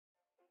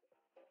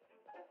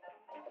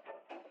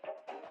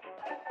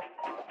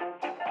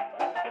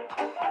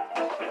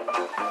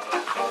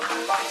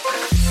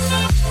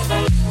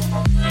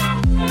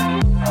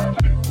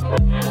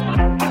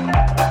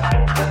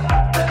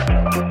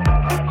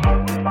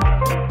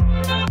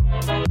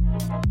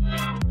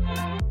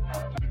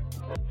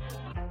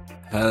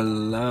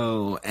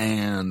Hello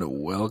and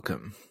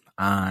welcome.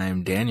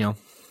 I'm Daniel.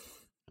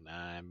 And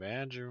I'm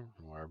Andrew.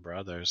 We're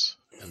brothers.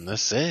 And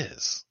this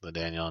is the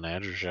Daniel and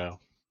Andrew Show,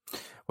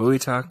 where we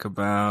talk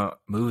about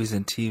movies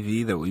and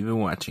TV that we've been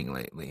watching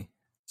lately.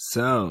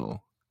 So,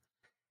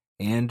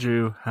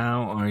 Andrew,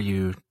 how are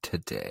you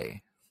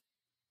today?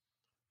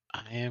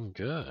 I am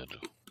good.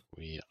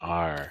 We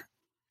are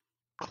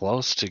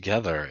close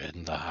together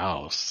in the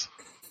house.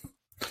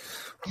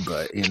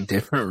 But in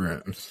different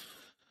rooms.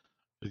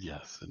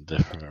 Yes, in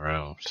different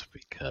rooms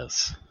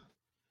because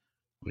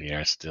we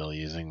are still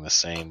using the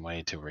same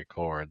way to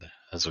record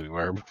as we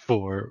were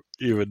before,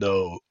 even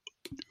though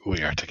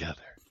we are together.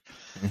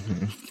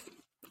 Mm-hmm.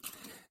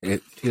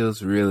 It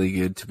feels really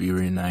good to be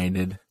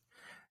reunited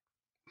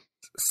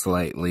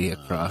slightly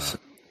across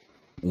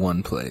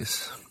one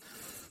place.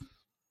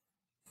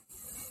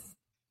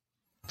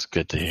 It's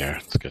good to hear.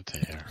 It's good to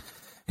hear.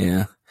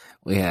 Yeah,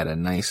 we had a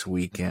nice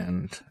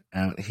weekend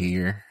out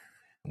here.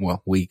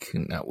 Well, week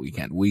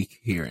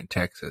here in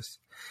Texas.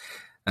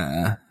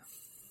 So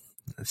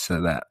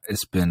that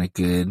it's been a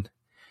good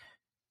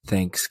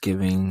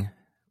Thanksgiving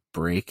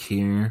break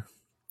here.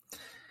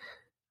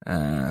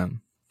 I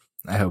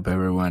hope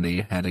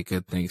everybody had a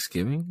good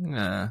Thanksgiving.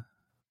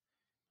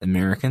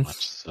 Americans.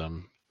 Watched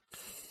some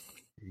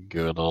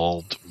good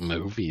old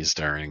movies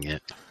during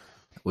it.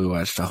 We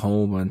watched a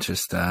whole bunch of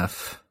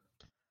stuff.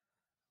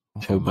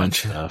 A whole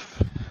bunch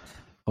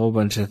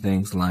of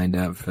things lined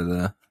up for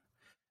the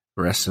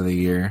rest of the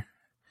year.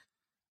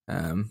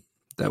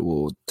 That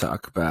we'll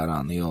talk about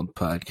on the old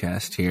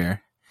podcast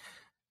here.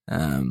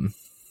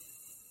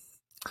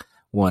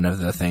 One of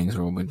the things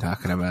we'll be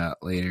talking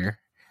about later.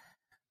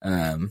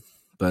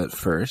 But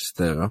first,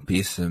 there will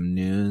be some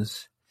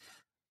news.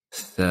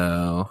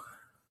 So,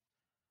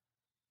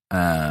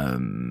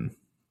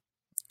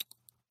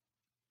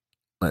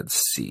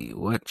 let's see.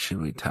 What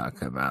should we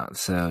talk about?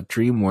 So,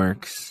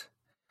 DreamWorks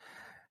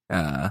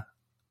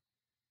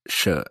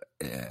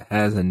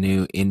has a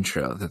new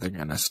intro that they're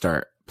going to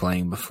start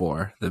playing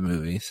before the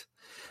movies.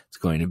 It's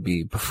going to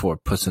be before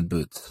Puss in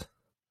Boots.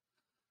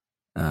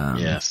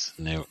 Yes,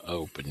 new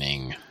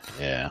opening.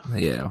 Yeah,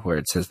 where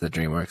it says the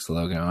DreamWorks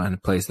logo and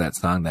it plays that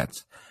song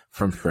that's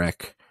from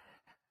Shrek.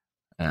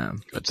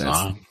 But that's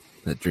song.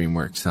 The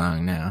DreamWorks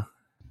song now.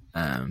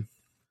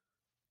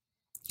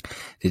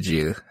 Did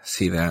you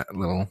see that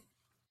little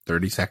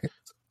 30 seconds?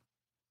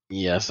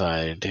 Yes,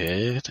 I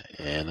did,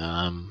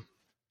 and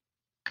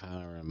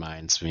kind of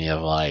reminds me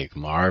of like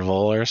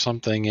Marvel or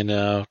something,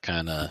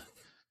 kind of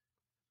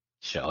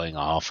showing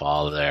off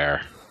all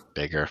their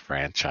bigger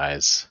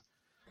franchise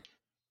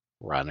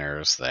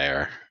runners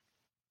there.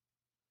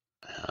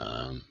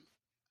 I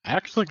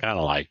actually kind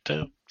of liked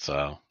it,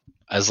 so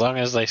as long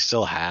as they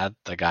still had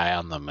the guy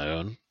on the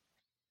moon,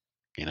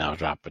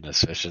 dropping his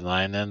fishing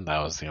line in,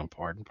 that was the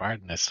important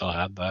part, and they still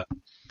had that.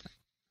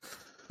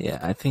 Yeah,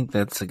 I think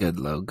that's a good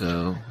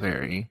logo,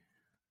 very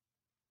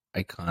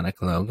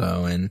iconic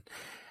logo, and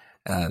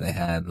they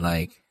had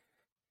I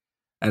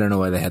don't know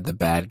why they had the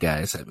bad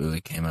guys. That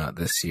movie came out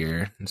this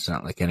year. It's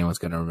not like anyone's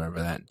going to remember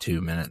that in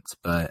 2 minutes,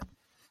 but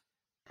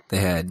they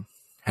had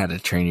How to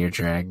Train Your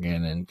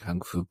Dragon and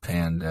Kung Fu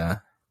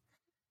Panda.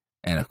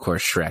 And of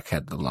course, Shrek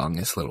had the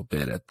longest little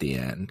bit at the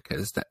end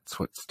because that's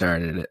what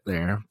started it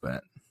there.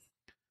 But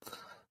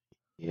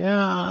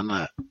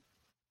yeah,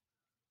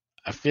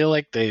 I feel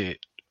like they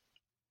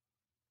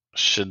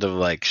should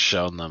have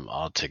shown them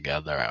all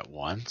together at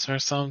once or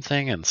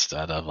something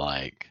instead of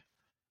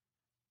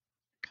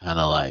kind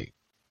of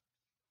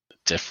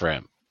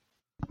different,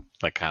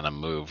 kind of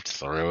moved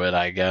through it,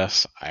 I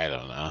guess. I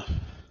don't know.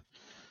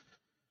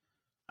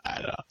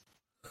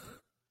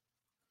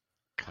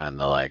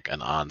 Kind of like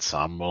an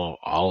ensemble,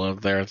 all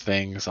of their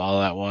things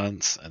all at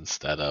once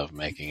instead of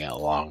making it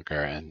longer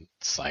and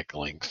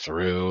cycling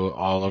through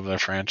all of their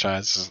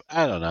franchises.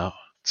 I don't know.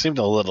 It seemed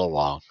a little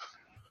long.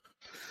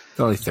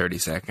 It's only 30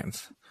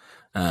 seconds.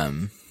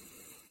 But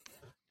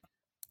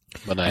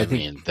I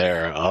mean,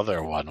 their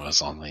other one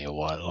was only,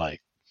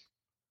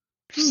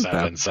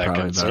 7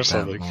 seconds or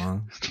something?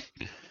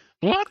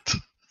 What?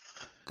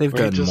 They've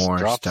done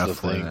more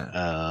stuff with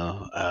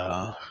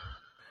it.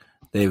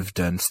 They've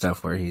done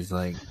stuff where he's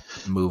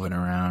moving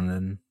around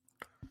and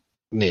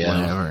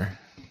whatever.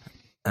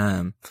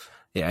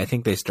 Yeah, I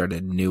think they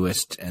started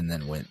newest and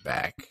then went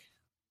back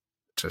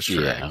to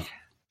Shrek.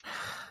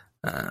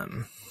 Yeah.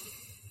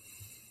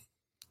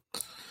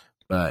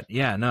 But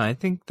yeah, no, I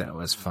think that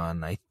was fun.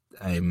 They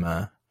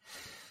have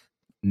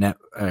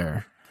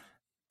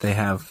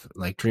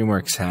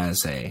DreamWorks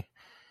has a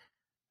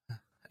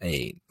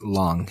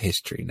long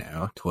history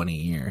now,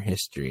 20-year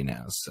history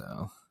now,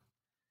 so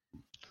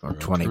or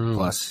 20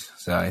 plus.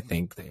 So I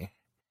think they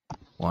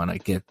want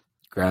to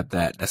grab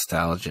that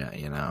nostalgia,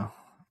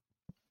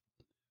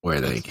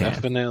 where they can. It's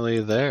definitely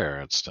there.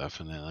 It's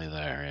definitely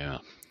there. Yeah.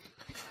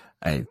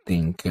 I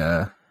think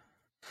at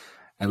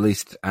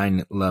least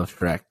I love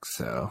Shrek,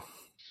 so.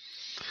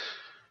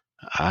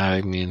 I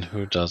mean,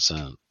 who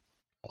doesn't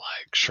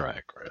like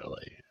Shrek,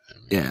 really?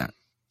 Yeah.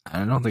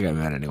 I don't think I've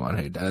met anyone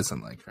who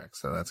doesn't like Shrek,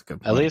 so that's a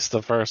good At point. least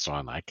the first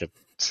one. I could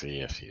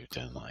see if you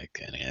didn't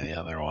like any of the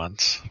other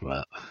ones,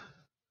 but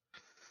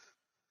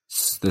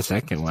The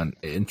second one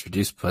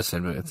introduced Puss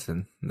in Boots,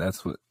 and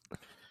that's what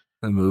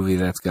the movie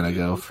that's gonna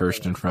go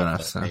first in front of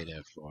us. So. Made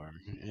it for.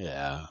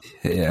 Yeah.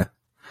 Yeah.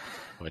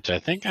 Which I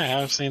think I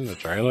have seen the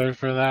trailer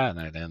for that, and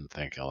I didn't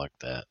think it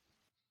looked that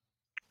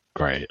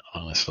great,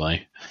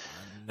 honestly.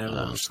 I never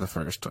watched the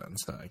first one,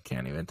 so I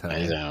can't even tell I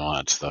you. didn't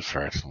watch the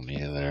first one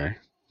either.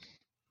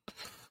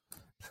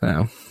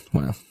 So,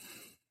 well,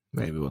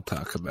 maybe we'll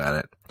talk about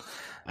it.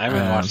 I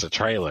haven't watched the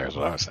trailers,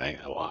 but I'm saying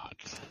I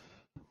watched.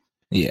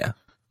 Yeah.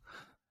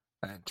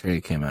 That trailer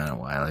came out a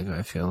while ago,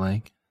 I feel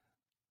like.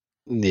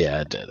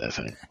 Yeah, it did, I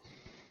think.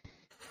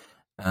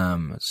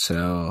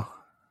 So,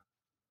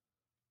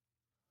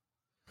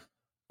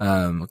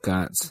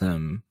 got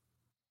some.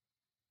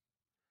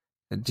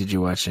 Did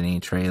you watch any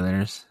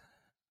trailers?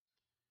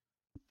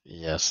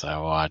 Yes, I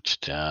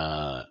watched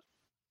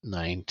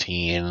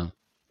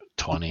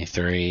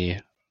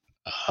 1923.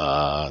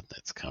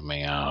 It's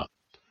coming out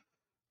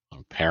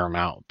on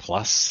Paramount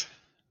Plus.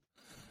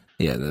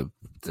 Yeah,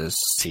 this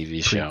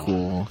TV show.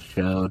 Prequel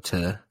show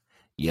to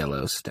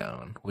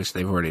Yellowstone, which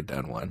they've already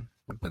done one,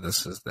 but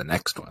this is the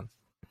next one.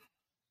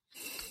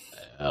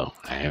 Oh,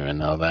 I didn't even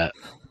know that.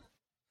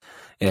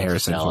 Yeah,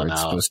 Harrison Ford's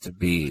supposed to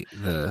be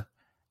the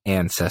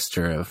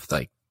ancestor of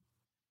like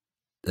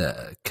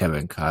the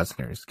Kevin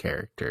Costner's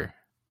character,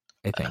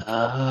 I think. All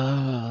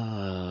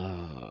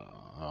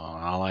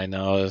I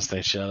know is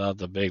they shut out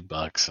the big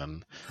bucks,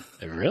 and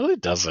it really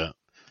doesn't.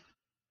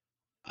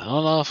 I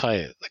don't know if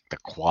the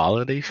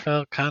quality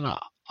felt kind of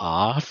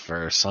off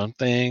or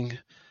something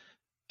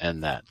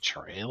in that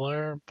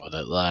trailer, but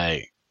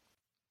it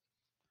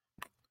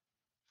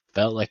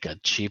felt like a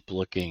cheap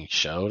looking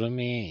show to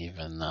me,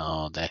 even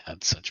though they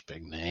had such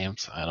big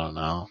names. I don't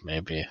know.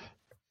 Maybe a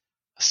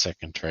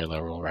second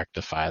trailer will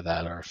rectify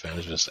that, or if it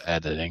was just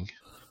editing.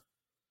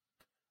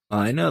 Well,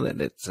 I know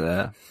that it's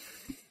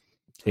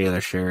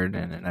Taylor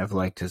Sheridan, and I've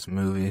liked his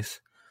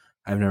movies.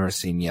 I've never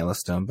seen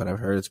Yellowstone, but I've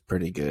heard it's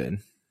pretty good.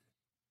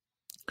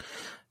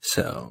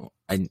 So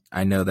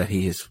I know that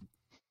he has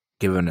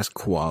given us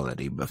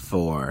quality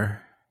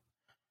before.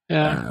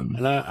 Yeah,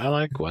 and I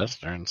like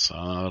westerns, so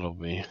it'll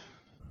be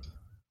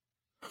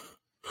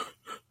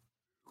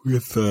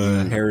with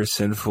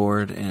Harrison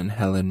Ford and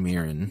Helen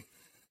Mirren.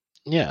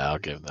 Yeah, I'll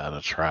give that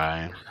a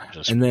try.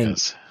 Just and then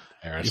because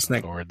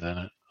Harrison Ford's in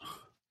it.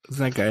 Is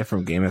that guy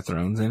from Game of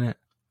Thrones in it?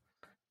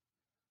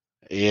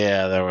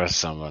 Yeah, there was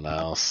someone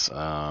else.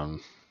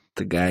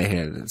 The guy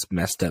had his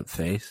messed up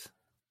face.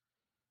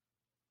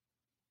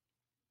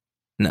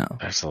 No.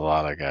 There's a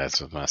lot of guys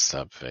with messed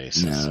up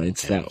faces. No,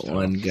 it's that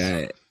one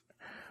guy.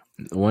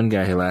 The one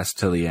guy who lasts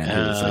till the end, who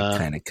was like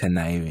kind of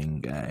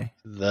conniving guy.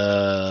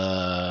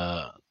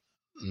 No,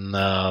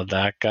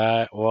 that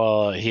guy.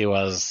 Well, he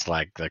was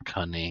like the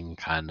cunning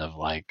kind of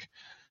like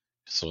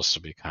supposed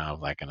to be kind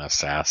of like an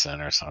assassin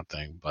or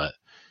something. But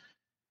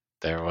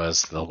there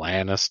was the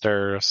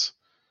Lannisters,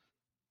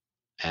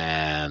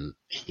 and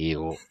he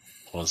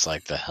was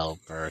like the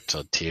helper to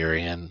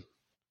Tyrion.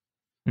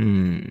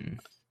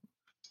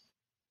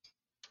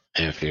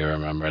 If you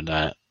remember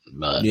that,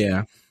 but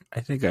yeah,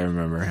 I think I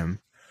remember him.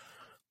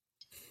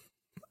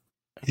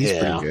 He's a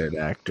pretty good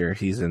actor.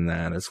 He's in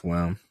that as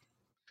well.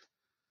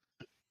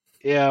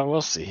 Yeah,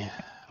 we'll see.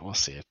 We'll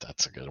see if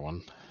that's a good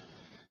one.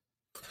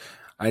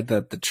 I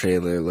thought the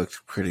trailer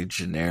looked pretty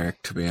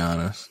generic, to be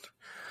honest.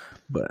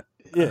 But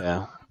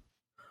yeah,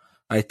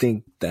 I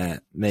think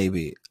that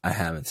maybe I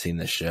haven't seen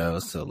the show,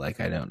 so like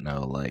I don't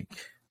know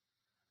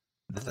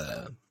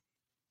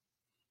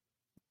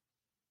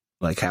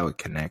how it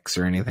connects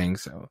or anything.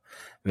 So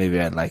maybe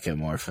I'd like it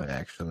more if I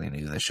actually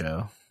knew the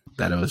show.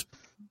 That it was.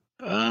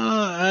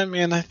 I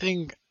mean, I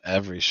think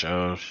every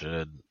show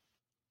should,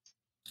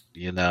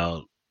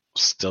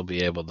 still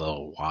be able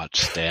to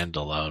watch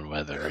standalone,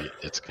 whether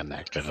it's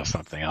connected to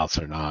something else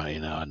or not.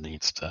 It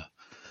needs to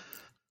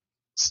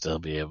still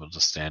be able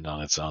to stand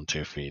on its own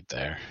 2 feet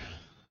there.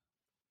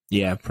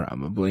 Yeah,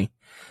 probably.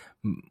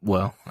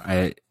 Well,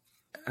 I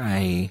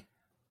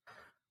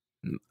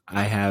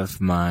have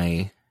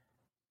my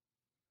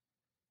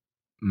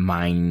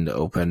mind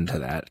open to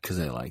that because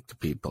I like the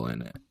people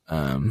in it.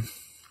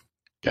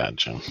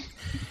 Gotcha.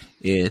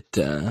 It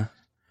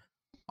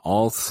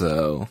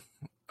also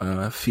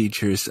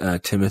features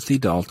Timothy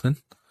Dalton,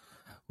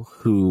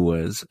 who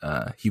was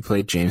he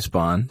played James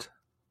Bond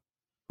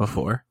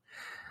before,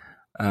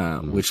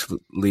 which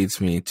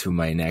leads me to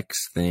my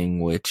next thing,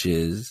 which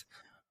is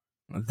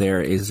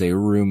there is a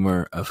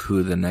rumor of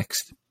who the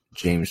next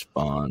James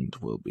Bond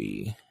will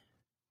be.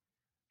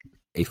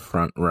 A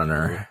front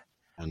runner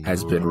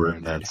has been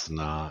rumored. That's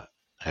not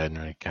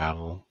Henry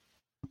Cavill.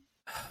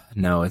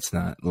 No, it's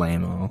not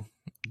Lamo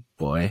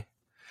Boy.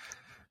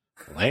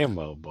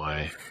 Lamo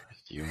Boy?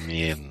 You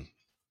mean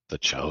the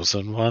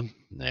Chosen One?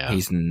 Yeah.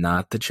 He's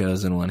not the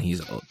Chosen One.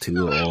 He's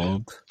too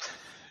old.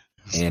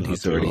 And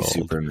he's already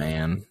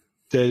Superman.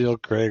 Daniel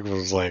Craig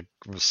was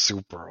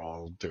super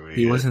old doing it.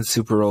 He wasn't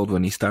super old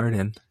when he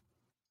started.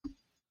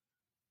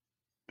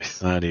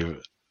 It's not even.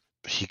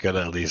 He could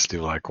at least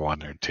do like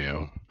one or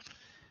two.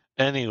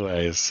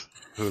 Anyways,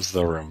 who's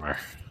the rumor?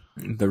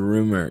 The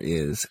rumor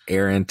is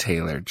Aaron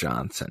Taylor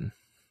Johnson.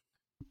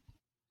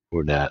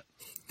 Who that?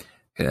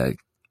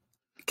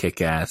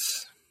 Kick ass.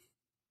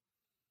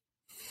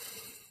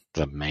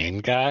 The main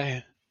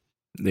guy?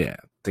 Yeah,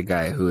 the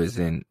guy who is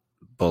in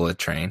Bullet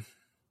Train.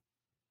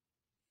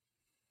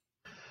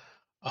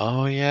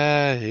 Oh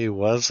yeah, he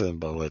was in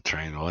Bullet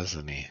Train,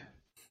 wasn't he?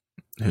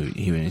 Who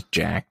he was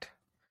jacked.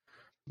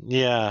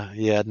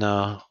 Yeah,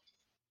 no.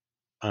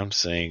 I'm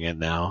saying it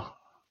now.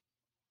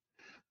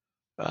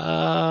 I'd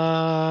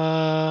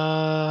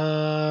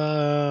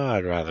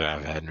rather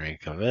have Henry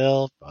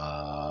Cavill,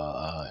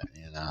 but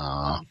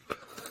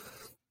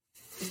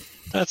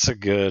that's a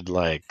good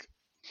like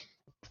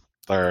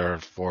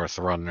third, fourth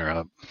runner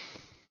up.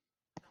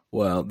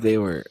 Well, they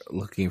were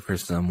looking for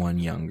someone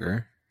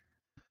younger.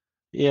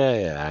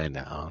 Yeah, I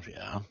know.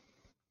 Yeah.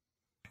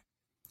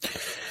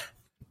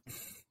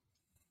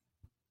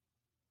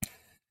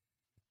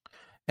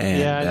 And,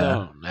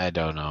 yeah, I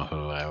don't know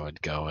who I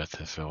would go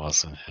with if it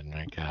wasn't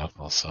Henry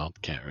Cavill, so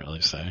can't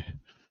really say.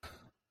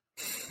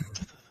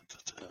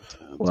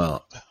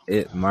 Well,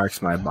 it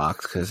marks my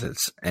box because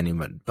it's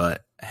anyone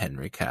but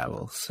Henry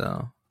Cavill,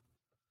 so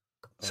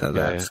Okay,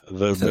 that's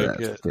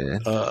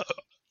good.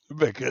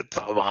 Make it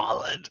Tom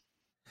Holland.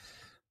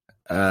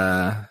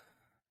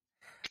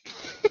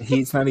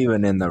 He's not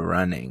even in the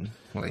running.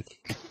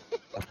 Like,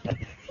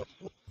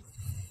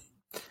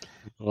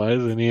 why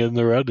isn't he in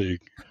the running?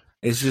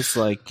 it's just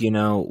like,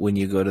 when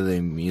you go to the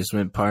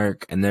amusement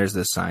park and there's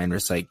the sign where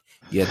it's like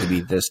you have to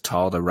be this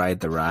tall to ride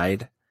the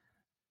ride.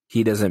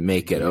 He doesn't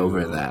make it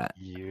over that.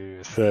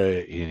 You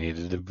say he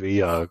needed to be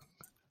young.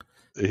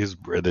 He's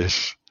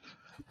British,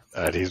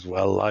 and he's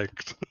well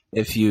liked.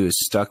 If you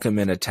stuck him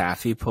in a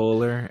taffy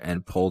puller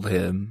and pulled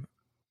him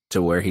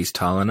to where he's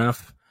tall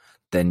enough,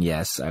 then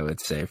yes, I would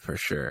say for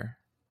sure.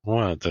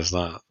 What?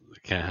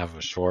 Can't have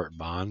a short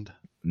Bond?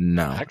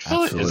 No,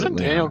 actually, isn't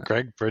Daniel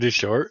Craig pretty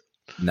short?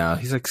 No,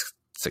 he's like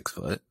 6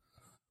 foot.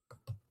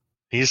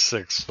 He's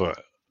 6 foot.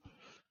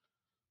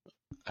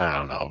 I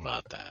don't know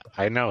about that.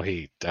 I know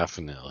he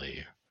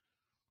definitely,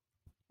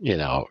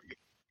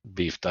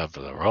 beefed up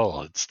for the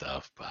role and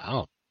stuff,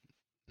 but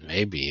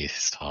maybe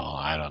he's tall.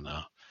 I don't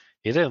know.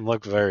 He didn't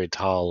look very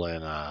tall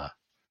in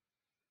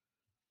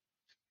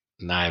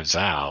Knives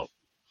Out.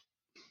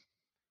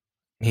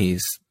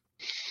 Let's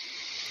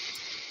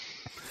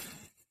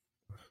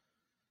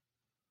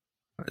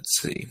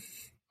see.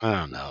 I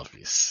don't know if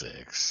he's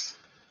 6.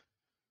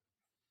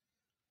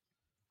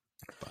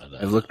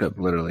 But, I've looked up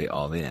literally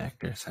all the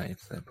actors'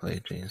 heights that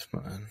play James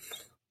Bond.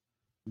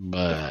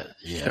 But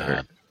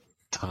yeah,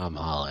 Tom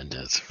Holland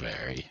is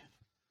very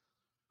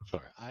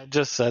short. I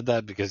just said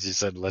that because you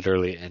said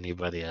literally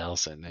anybody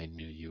else, and I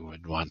knew you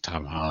would want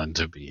Tom Holland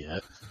to be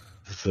it.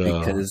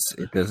 So,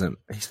 because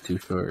he's too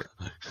short.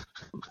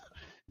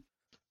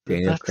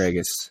 Daniel Craig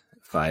is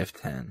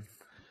 5'10".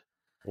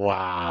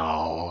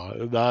 Wow,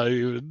 not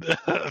even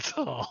that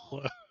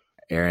tall.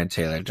 Aaron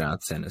Taylor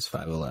Johnson is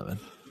 5'11".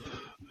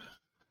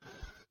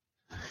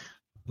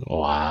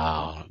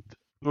 Wow.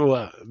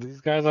 What?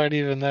 These guys aren't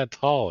even that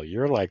tall.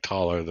 You're like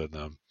taller than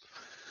them.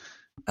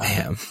 I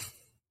am.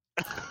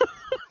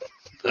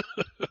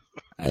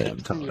 I am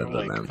taller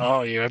than them.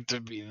 Oh, you have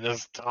to be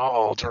this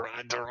tall to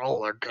ride the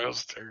roller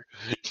coaster.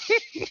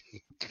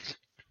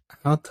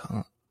 How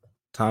tall?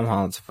 Tom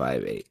Holland's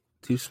 5'8".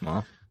 Too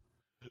small.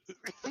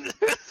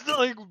 It's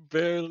like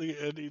barely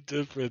any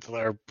difference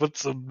there. Put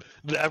some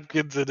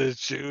napkins in his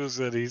shoes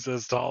and he's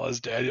as tall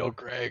as Daniel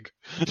Craig.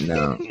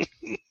 No.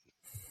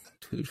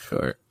 Too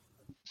short.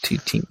 Too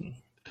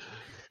teeny.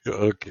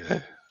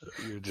 Okay.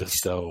 You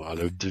just don't want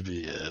him to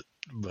be it.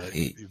 But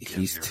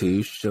he's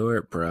too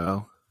short,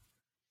 bro.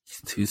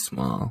 He's too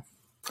small.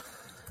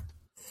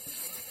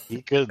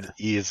 He could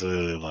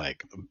easily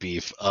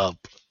beef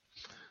up.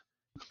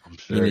 I'm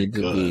sure you need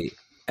to be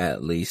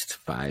at least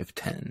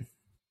 5'10".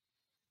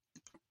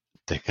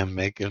 They can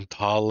make him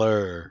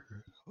taller.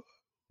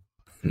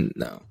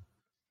 No.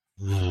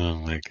 Oh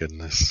my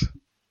goodness.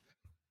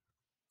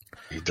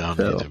 You don't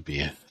need to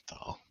be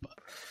tall. But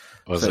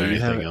was there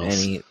anything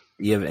else?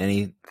 You have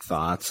any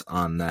thoughts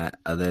on that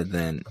other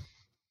than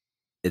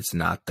it's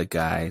not the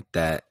guy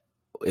that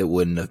it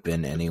wouldn't have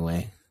been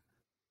anyway?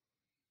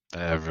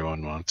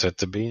 Everyone wants it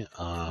to be.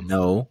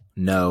 No.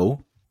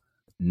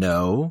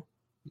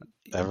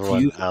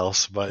 Everyone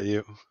else but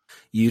you.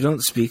 You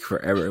don't speak for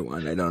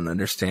everyone. I don't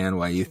understand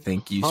why you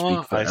think you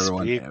speak for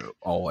everyone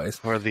always.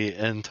 For the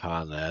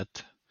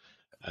internet.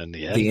 And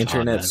the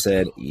internet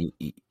said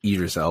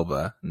Idris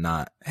Elba,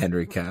 not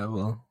Henry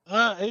Cavill.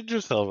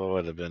 Idris Elba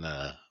would have been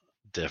a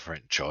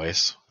different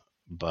choice,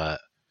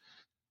 but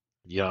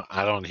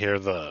I don't hear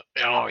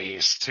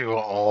he's too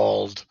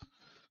old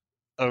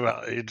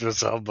about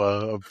Idris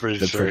Elba. I'm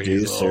pretty sure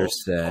producer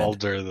said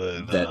older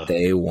than that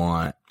they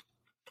want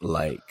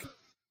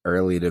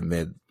early to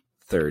mid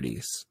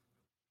 30s.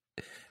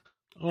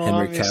 Well,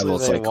 Henry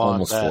Cavill's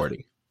almost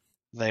 40.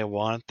 They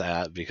want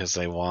that because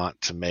they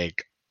want to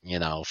make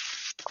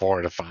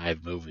 4 to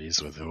 5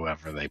 movies with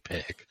whoever they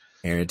pick.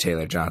 Aaron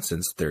Taylor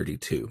Johnson's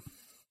 32.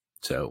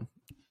 So,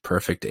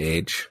 perfect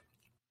age.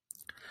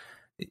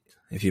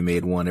 If you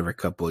made one every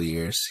couple of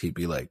years, he'd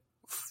be like,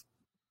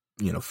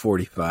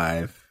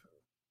 45,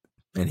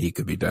 and he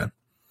could be done.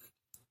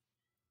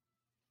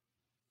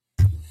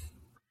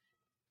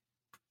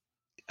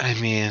 I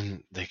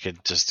mean, they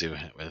could just do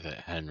it with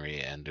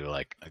Henry and do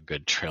like a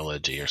good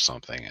trilogy or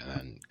something and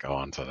then go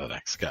on to the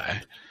next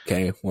guy.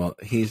 Okay, well,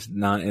 he's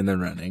not in the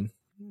running,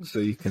 so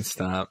you can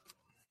stop.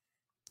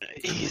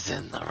 He's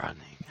in the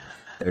running.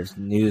 There's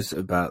news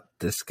about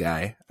this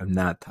guy. I'm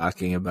not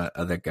talking about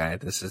other guy.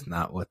 This is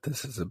not what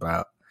this is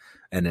about.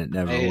 And it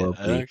never will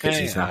be because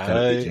he's not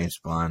going to be James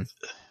Bond.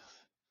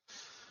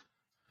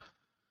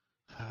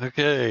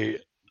 Okay.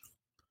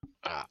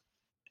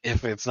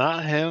 If it's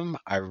not him,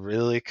 I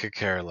really could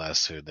care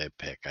less who they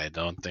pick. I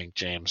don't think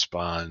James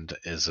Bond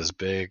is as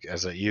big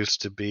as it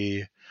used to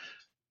be.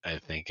 I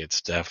think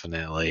it's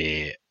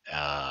definitely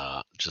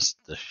just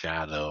the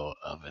shadow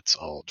of its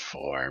old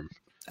form.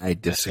 I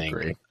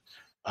disagree. I think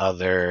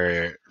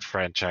other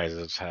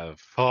franchises have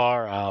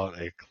far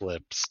out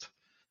eclipsed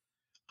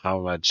how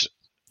much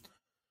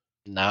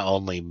not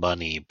only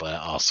money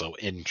but also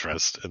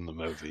interest in the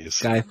movies.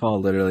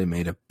 Skyfall literally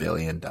made $1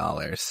 billion.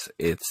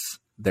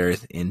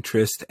 There's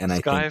interest, and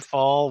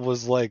Skyfall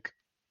was like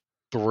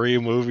 3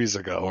 movies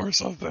ago or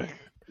something.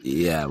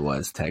 Yeah, it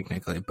was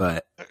technically,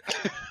 but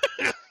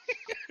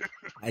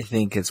I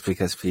think it's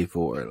because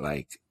people were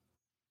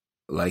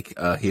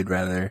he'd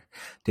rather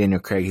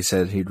Daniel Craig. He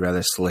said he'd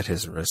rather slit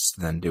his wrist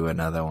than do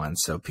another one.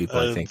 So people,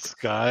 I think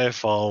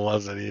Skyfall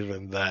wasn't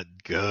even that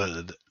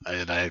good,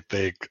 and I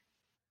think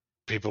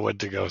people went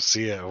to go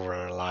see it and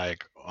were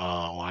like,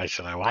 "Oh, why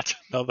should I watch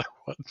another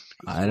one?"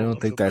 I don't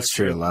think that's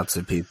true. Lots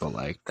of people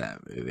liked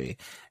that movie,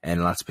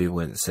 and lots of people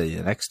went to see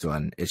the next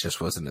one. It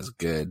just wasn't as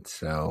good,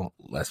 so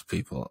less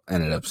people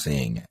ended up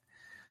seeing it.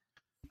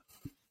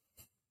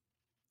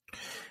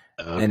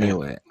 Okay.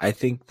 Anyway, I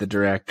think the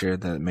director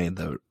that made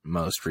the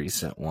most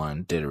recent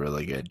one did a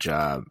really good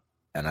job,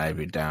 and I'd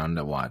be down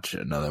to watch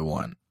another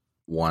one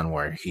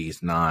where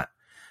he's not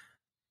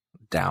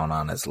down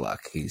on his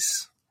luck. He's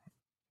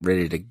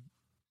ready to,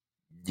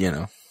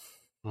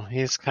 Well,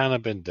 he's kind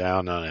of been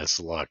down on his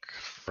luck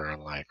for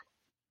like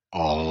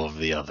all of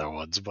the other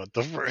ones, but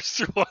the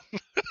first one.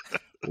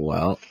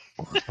 Well,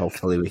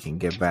 hopefully we can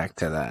get back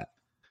to that.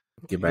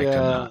 Get back to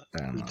not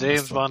down on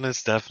James Bond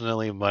is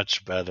definitely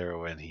much better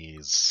when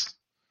he's.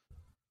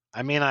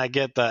 I mean, I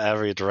get that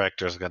every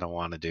director is going to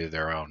want to do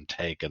their own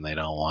take, and they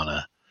don't want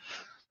to,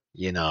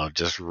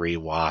 just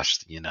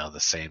rewash, the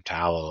same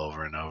towel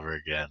over and over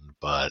again.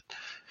 But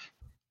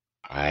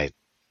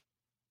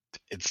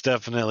it's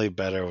definitely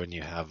better when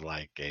you have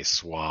like a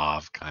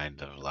suave kind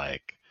of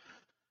like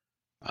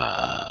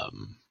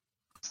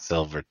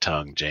silver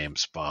tongue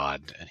James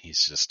Bond, and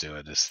he's just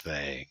doing his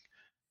thing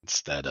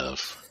instead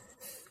of,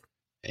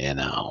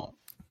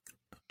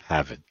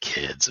 having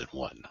kids and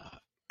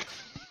whatnot.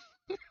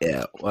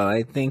 Yeah, well,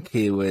 I think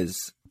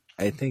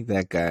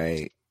that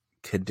guy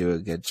could do a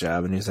good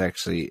job, and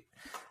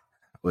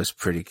was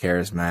pretty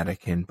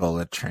charismatic in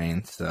Bullet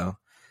Train, so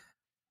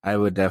I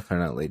would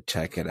definitely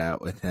check it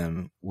out with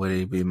him. Would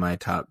he be my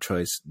top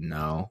choice?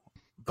 No,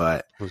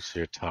 but... Who's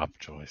your top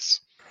choice?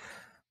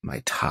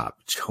 My top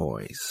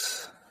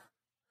choice.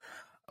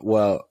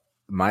 Well,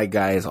 my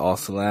guy is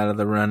also out of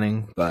the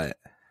running, but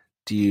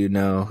do you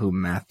know who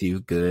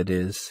Matthew Good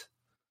is?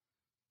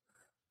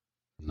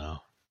 No.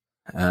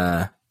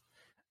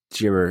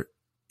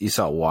 You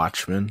saw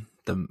Watchmen,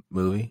 the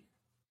movie?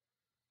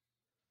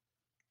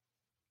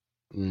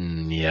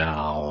 Yeah,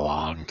 a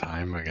long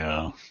time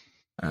ago.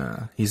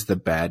 He's the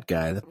bad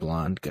guy, the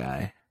blonde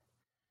guy.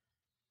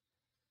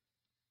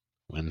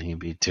 Wouldn't he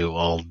be too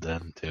old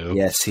then, too?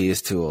 Yes, he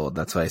is too old.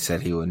 That's why I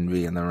said he wouldn't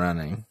be in the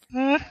running.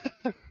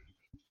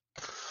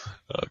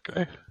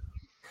 Okay.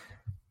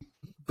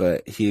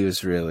 But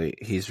he's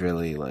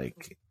really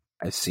like,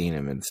 I've seen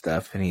him and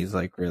stuff, and he's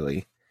like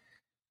really,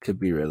 could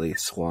be really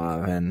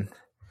suave, and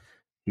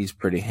he's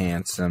pretty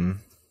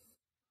handsome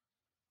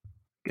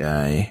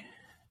guy.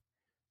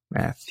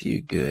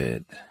 Matthew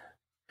Good.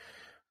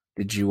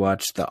 Did you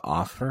watch The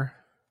Offer?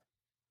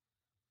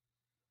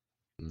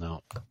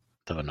 No,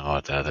 don't know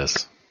what that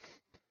is.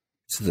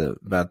 It's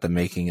about the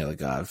making of The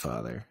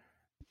Godfather.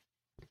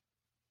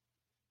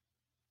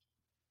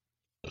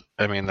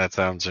 I mean, that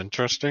sounds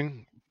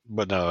interesting,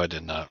 but no, I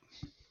did not.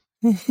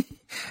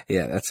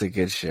 Yeah, that's a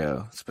good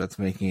show. It's about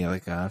the making of The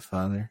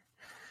Godfather.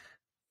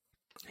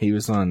 He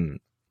was on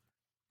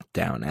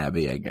Down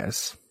Abbey, I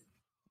guess.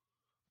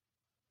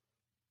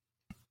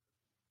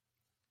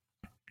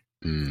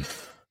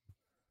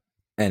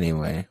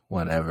 Anyway,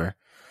 whatever.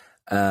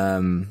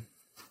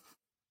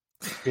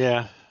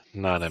 Yeah,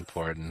 not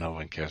important. No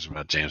one cares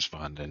about James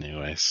Bond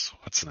anyways.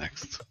 What's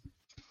next?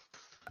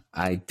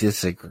 I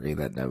disagree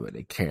that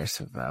nobody cares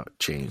about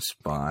James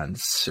Bond,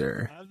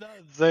 sir. I'm not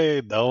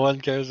saying no one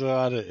cares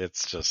about it.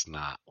 It's just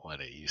not what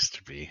it used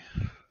to be.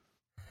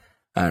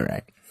 All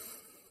right.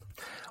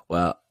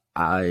 Well,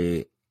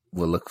 I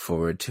will look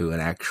forward to an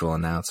actual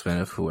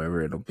announcement of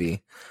whoever it'll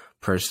be.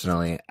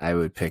 Personally, I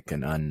would pick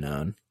an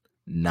unknown,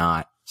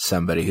 not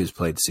somebody who's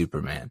played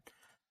Superman.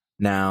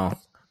 Now,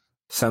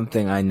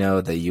 something I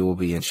know that you will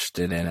be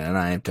interested in, and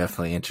I am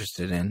definitely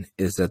interested in,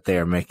 is that they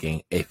are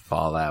making a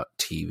Fallout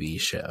TV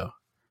show.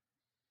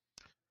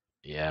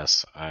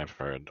 Yes, I've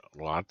heard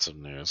lots of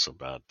news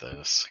about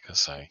this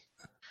because I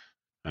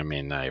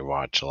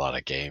watch a lot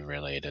of game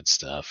related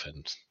stuff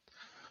and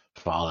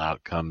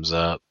Fallout comes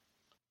up.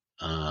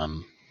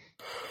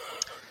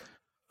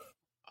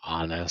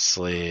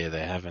 Honestly,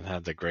 they haven't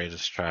had the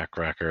greatest track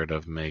record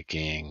of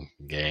making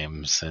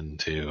games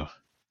into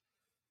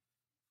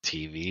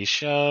TV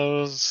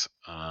shows.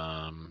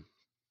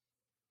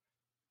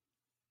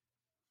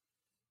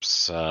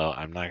 So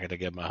I'm not going to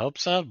get my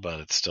hopes up, but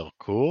it's still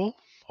cool.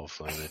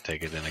 Hopefully they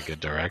take it in a good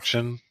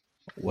direction.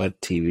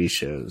 What TV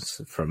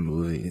shows from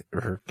movie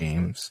or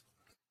games?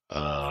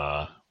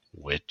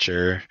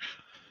 Witcher.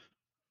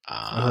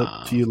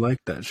 Do you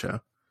like that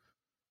show?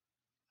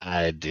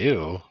 I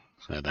do,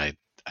 and I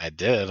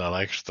did. I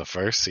liked the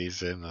first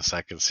season. The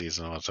second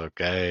season was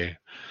okay,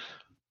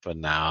 but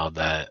now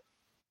that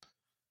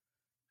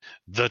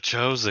the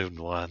Chosen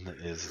One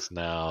is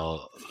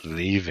now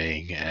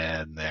leaving,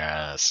 and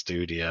their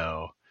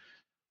studio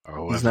or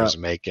whoever's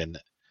making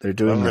they're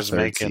doing the third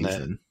making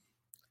season.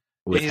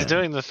 He's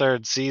doing the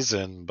third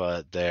season,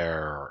 but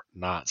they're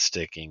not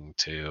sticking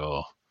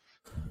to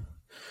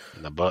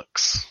the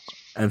books.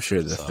 I'm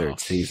sure the third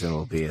season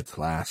will be its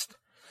last.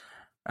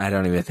 I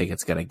don't even think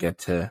it's gonna get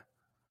to.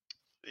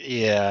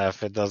 Yeah,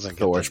 if it doesn't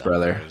Thor's get the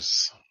brother.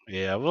 Numbers,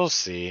 yeah, we'll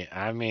see.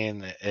 I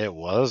mean, it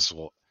was,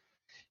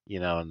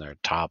 in their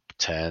top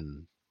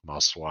 10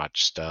 most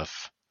watched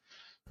stuff,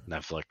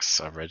 Netflix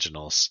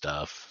original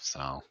stuff.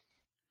 So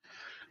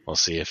we'll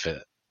see if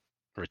it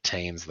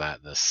retains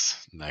that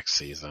this next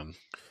season.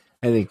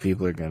 I think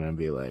people are gonna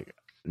be like,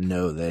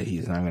 know that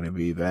he's not gonna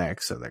be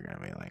back, so they're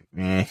gonna be like,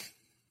 eh.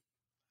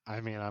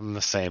 I mean, I'm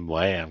the same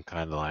way. I'm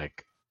kind of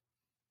like,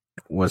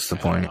 what's the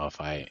point?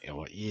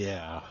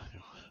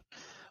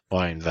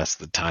 Why invest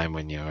the time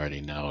when you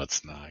already know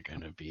it's not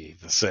going to be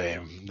the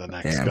same the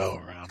next go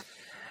around?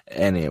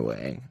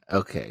 Anyway,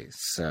 okay,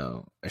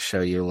 so a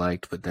show you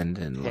liked but then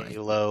didn't like.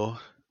 Halo.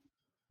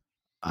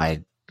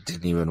 I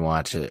didn't even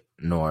watch it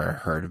nor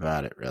heard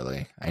about it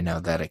really. I know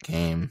that it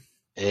came.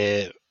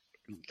 It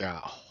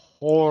got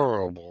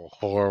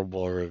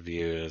horrible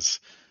reviews.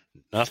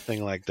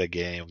 Nothing like the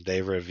game.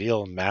 They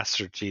reveal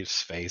Master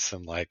Chief's face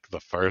in like the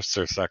first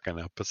or second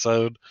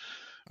episode,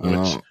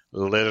 which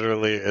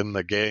literally in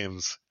the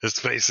games, his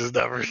face is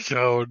never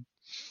shown.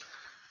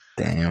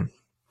 Damn.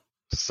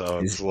 So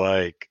it's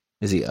like...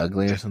 Is he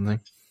ugly or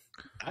something?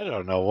 I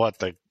don't know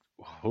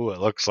who it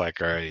looks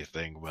like or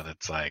anything, but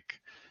it's like,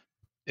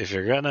 if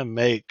you're going to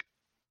make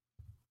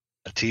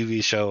a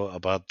TV show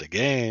about the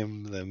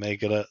game, then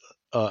make it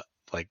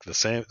like the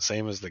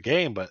same as the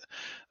game, but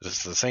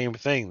it's the same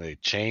thing. They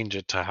change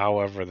it to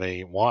however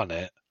they want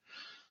it,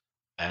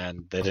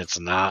 and then it's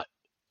not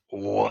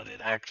what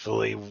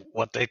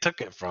they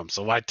took it from.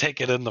 So why take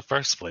it in the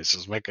first place?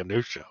 Just make a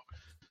new show.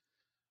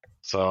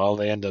 So all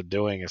they end up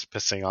doing is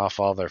pissing off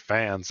all their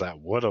fans that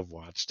would have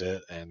watched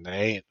it, and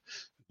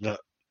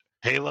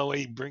Halo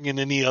ain't bringing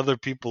any other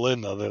people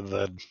in other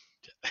than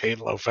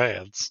Halo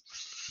fans.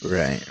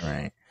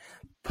 Right.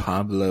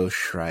 Pablo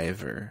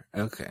Schreiber.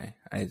 Okay,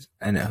 I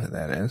know who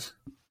that is.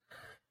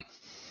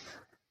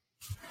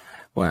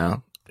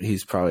 Well,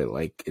 he's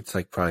probably it's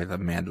probably the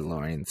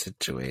Mandalorian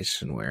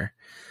situation where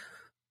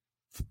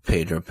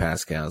Pedro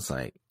Pascal's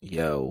like,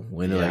 yo,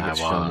 when do I get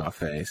to show my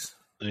face?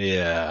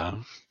 Yeah.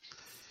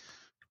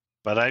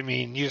 But I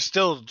mean, you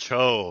still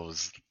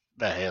chose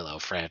the Halo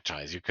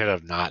franchise. You could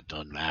have not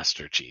done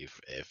Master Chief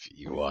if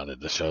you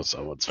wanted to show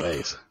someone's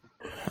face.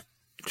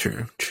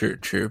 True,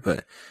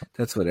 but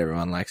that's what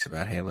everyone likes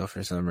about Halo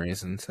for some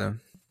reason, so.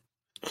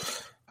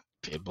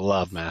 People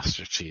love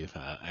Master Chief.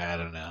 I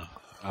don't know.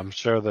 I'm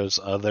sure there's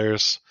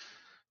others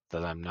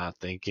that I'm not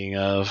thinking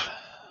of.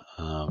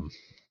 I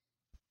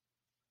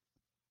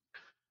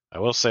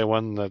will say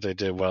one that they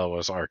did well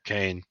was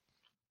Arcane,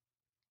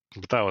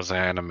 but that was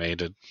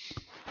animated.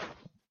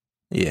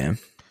 Yeah.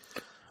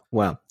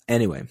 Well,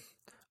 anyway,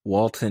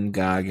 Walton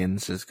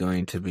Goggins is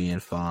going to be in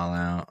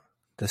Fallout,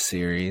 the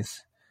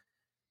series.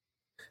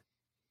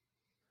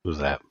 Who's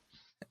that?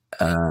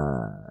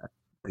 The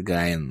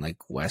guy in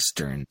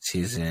Westerns.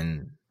 He's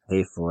in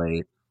Hateful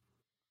Eight.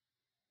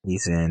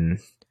 He's in.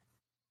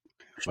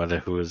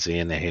 Who is he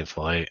in the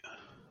Hateful Eight?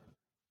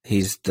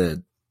 He's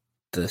the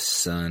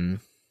son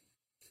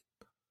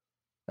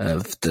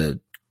of the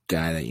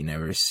guy that you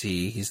never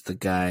see. He's the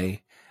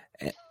guy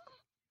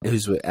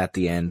who's at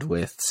the end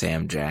with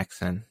Sam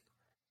Jackson.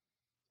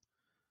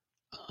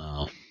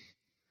 Oh.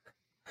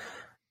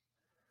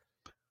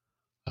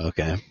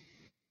 Okay.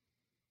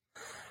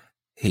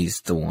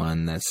 He's the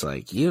one that's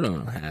like, you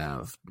don't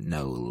have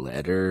no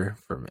letter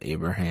from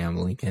Abraham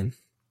Lincoln.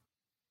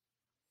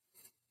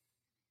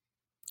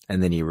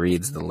 And then he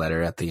reads the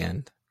letter at the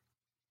end.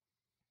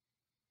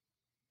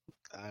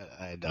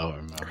 I don't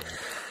remember.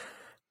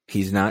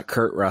 He's not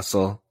Kurt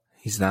Russell.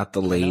 He's not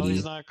the I know he's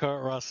lady. not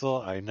Kurt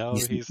Russell. I know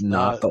He's he's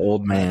not not the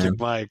old Magic man.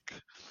 Mike.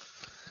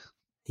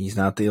 He's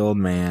not the old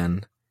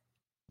man.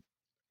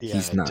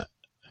 He's Yeah, not.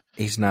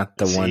 He's not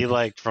the is one. he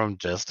like from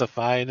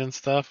Justified and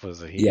stuff? Was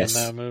he in Yes,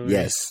 that movie?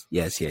 yes,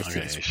 yes, yes, Okay,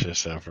 yes. you should have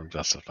said from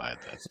Justified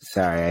then.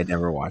 Sorry, I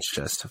never watched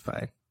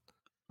Justified.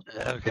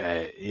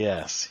 Okay,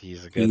 yes,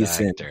 he's a good He's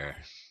in. actor.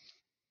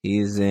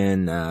 He's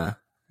in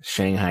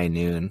Shanghai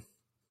Noon.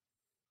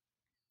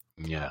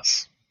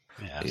 Yes.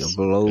 He'll Yes.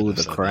 blow Could have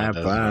the said crap that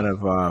as out well.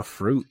 of our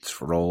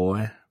fruits,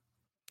 Roy.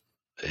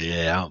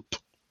 Yeah.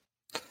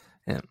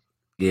 Yeah,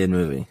 good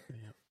movie.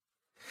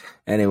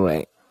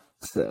 Anyway,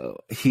 so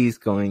he's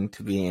going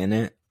to be in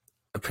it.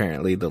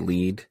 Apparently, the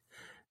lead,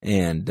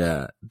 and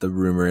the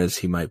rumor is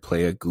he might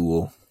play a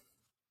ghoul.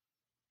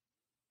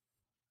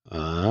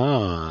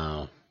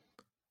 Oh.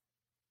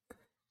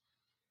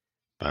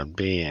 That'd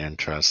be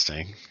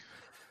interesting.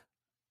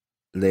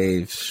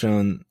 They've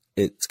shown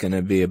it's going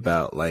to be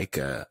about like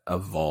a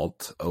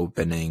vault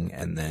opening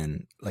and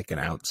then like an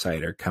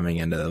outsider coming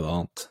into the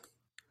vault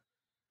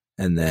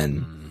and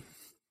then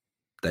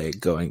they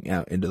going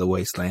out into the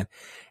wasteland,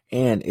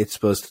 and it's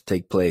supposed to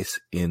take place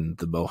in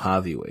the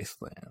Mojave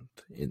wasteland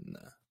in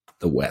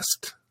the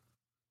west.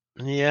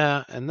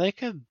 Yeah, and they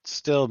could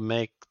still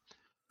make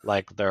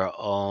like their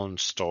own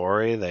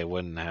story. They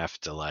wouldn't have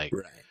to like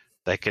Right.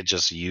 they could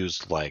just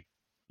use like,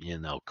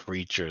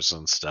 creatures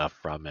and stuff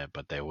from it,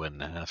 but they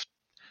wouldn't have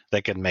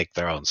they could make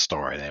their own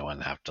story. They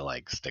wouldn't have to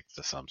like stick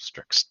to some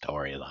strict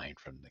storyline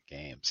from the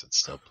games and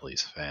still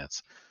please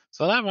fans.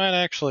 So that might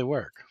actually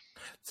work.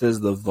 It says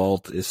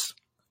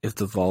if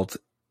the vault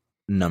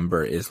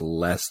number is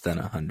less than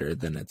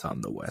 100, then it's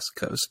on the west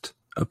coast,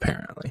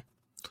 apparently.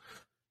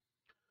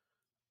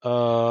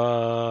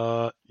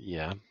 Yeah,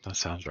 that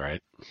sounds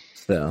right.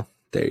 So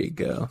there you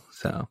go.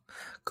 So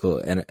cool,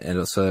 and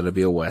so it'll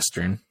be a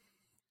western.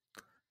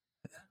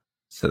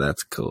 So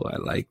that's cool. I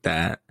like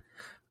that.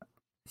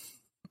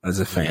 As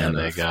a fan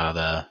they of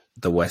gotta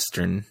the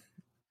western,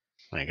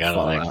 like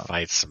Fallout.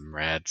 fight some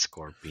rad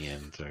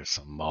scorpions or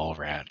some mole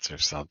rats or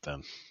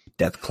something.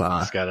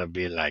 Deathclaw. It's gotta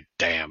be like,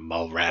 damn,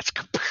 mole rats.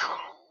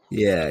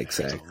 Yeah,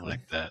 exactly. Something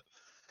like that.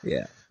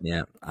 Yeah.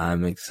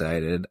 I'm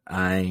excited.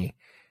 They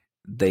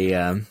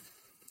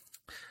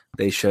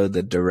showed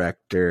the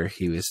director.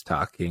 He was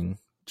talking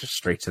just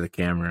straight to the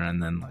camera,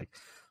 and then like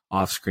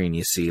off screen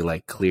you see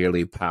like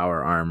clearly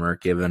Power Armor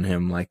giving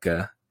him like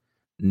a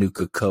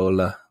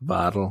Nuka-Cola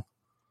bottle,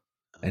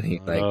 and he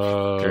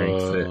like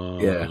drinks it.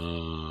 Yeah,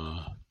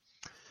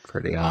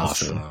 pretty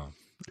awesome.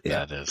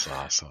 Yeah, That is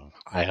awesome.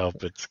 I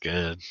hope it's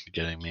good. You're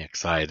getting me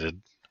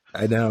excited.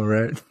 I know,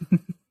 right?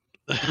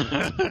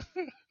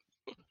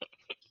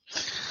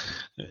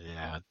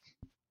 Yeah.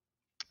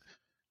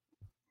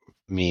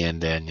 Me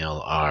and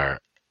Daniel are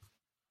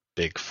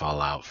big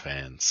Fallout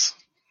fans.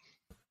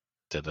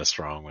 Did us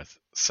wrong with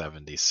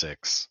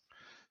 76.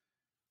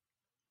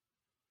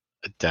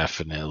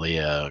 Definitely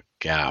a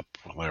gap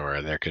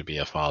where there could be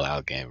a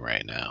Fallout game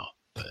right now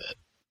that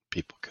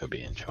people could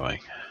be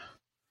enjoying.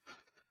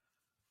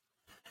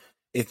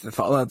 If the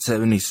Fallout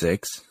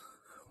 76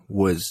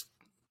 was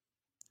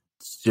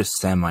just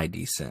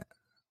semi-decent,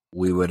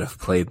 we would have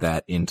played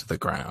that into the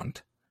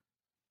ground.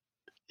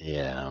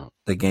 Yeah.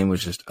 The game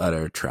was just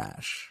utter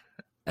trash,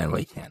 and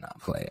we cannot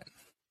play it.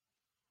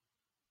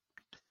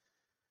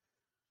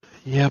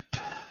 Yep.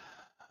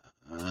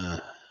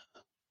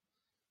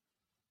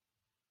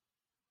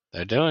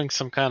 They're doing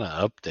some kind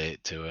of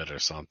update to it or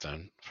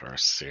something for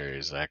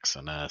Series X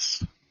and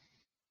S.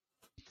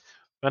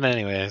 But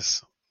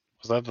anyways,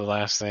 was that the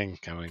last thing?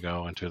 Can we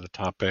go into the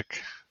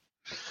topic?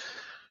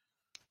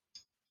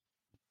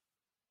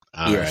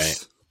 All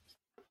Yes.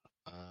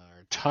 right.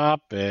 Our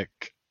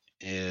topic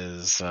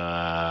is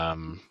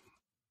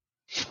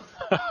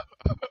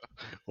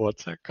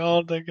what's it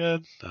called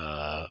again?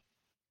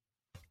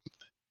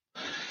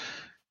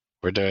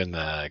 We're doing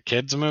the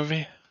kids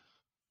movie.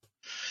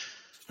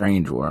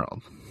 Strange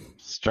World.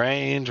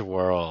 Strange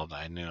World.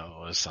 I knew it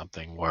was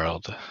something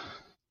world.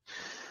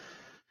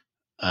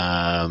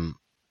 How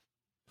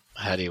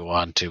do you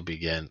want to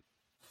begin?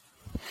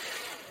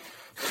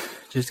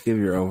 Just give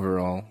your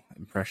overall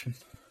impression.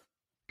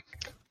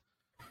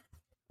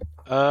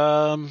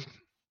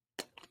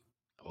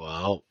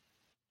 Well,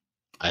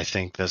 I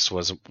think this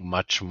was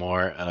much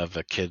more of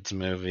a kids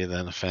movie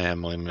than a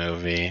family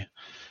movie.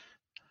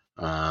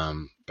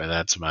 But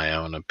that's my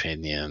own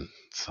opinion.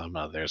 Some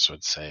others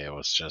would say it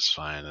was just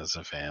fine as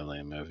a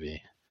family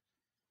movie.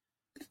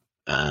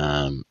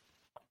 It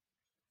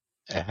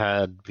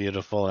had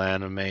beautiful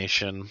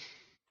animation.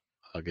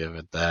 I'll give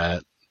it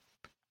that.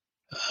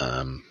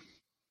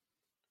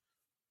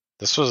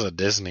 This was a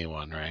Disney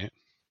one, right?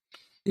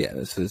 Yeah,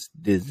 this is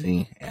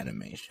Disney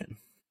animation.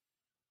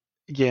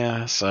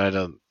 Yeah, so I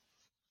don't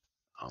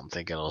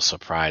think it'll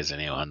surprise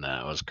anyone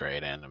that it was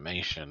great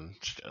animation.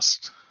 It's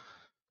just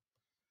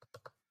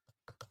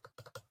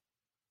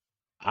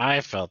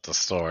I felt the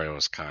story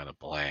was kind of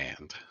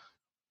bland,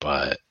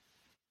 but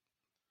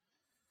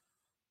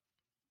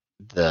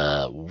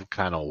the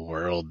kind of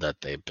world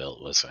that they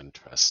built was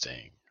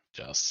interesting.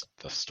 Just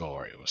the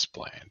story was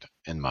bland,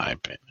 in my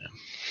opinion.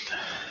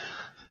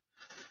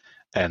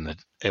 And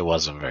it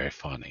wasn't very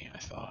funny, I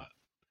thought.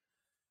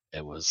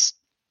 It was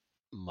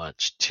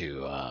much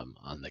too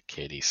on the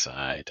kiddie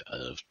side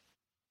of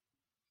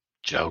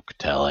joke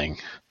telling.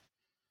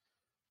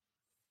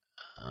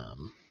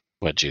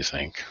 What do you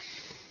think?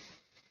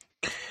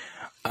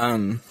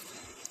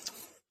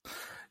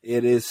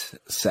 It is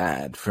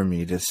sad for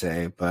me to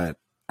say, but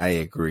I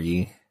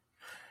agree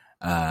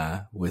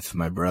with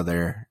my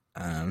brother,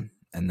 and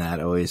that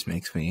always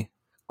makes me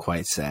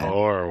quite sad.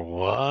 For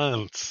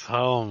once,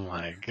 oh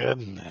my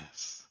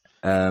goodness!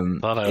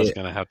 Thought I was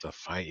gonna have to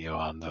fight you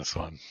on this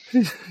one.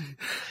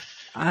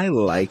 I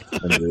liked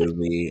the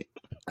movie.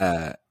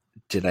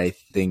 Did I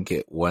think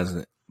it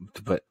wasn't?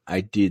 But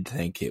I did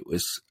think it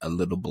was a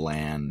little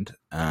bland.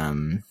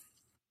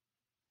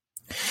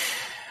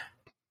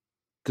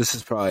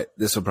 This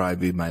will probably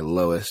be my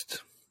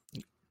lowest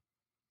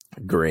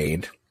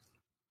grade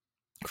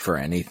for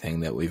anything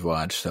that we've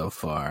watched so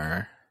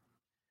far.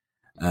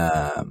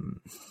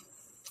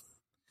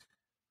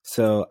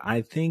 So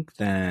I think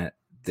that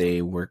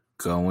they were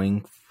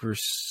going for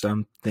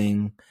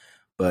something,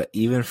 but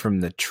even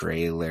from the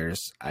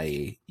trailers,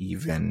 I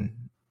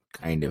even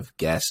kind of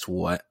guessed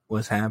what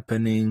was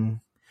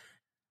happening.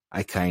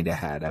 I kind of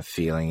had a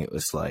feeling it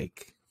was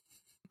like...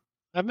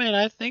 I mean,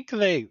 I think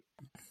they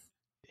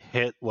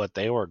hit what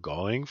they were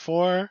going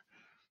for.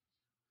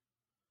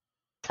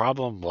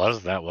 Problem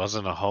was that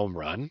wasn't a home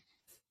run.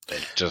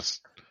 It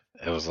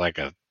was like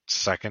a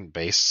second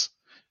base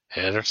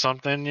hit or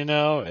something, you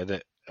know?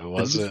 It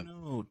wasn't... There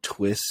was no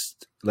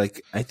twist.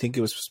 Like, I think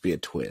it was supposed to be a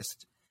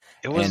twist.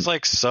 It was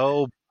like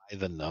so by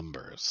the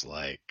numbers.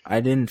 Like,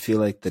 I didn't feel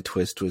like the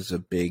twist was a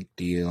big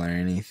deal or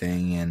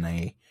anything,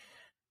 and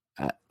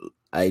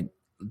I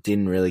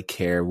didn't really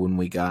care when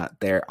we got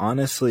there.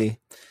 Honestly,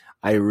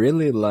 I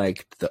really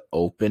liked the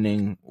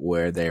opening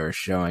where they were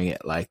showing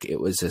it like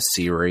it was a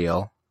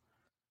serial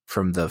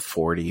from the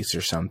 40s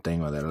or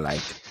something, where they're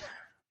like,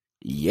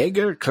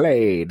 Jaeger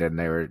Clade, and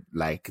they were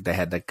like, they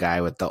had the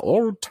guy with the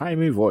old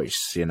timey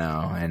voice, you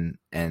know,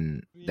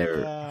 and they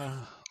were...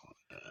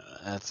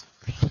 that's...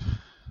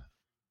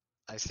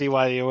 I see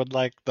why you would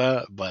like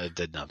that, but it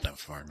did nothing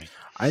for me.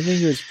 I think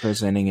it was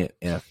presenting it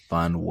in a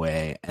fun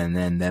way, and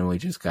then we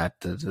just got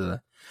to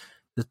the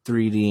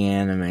 3D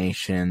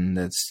animation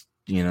that's,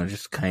 you know,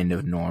 just kind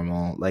of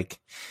normal. Like,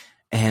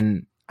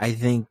 and I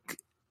think,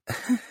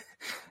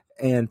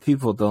 and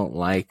people don't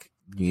like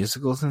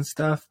musicals and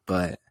stuff,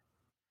 but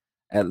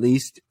at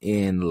least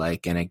in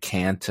like an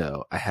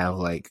Encanto, I have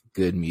like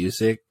good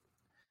music,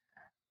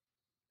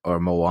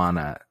 or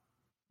Moana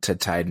to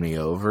tide me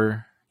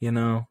over, you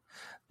know?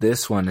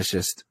 This one is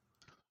just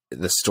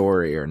the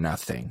story or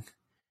nothing.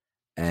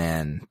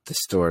 And the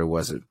story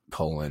wasn't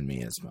pulling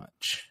me as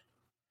much.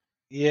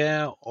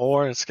 Yeah,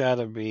 or it's got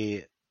to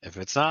be, if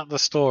it's not the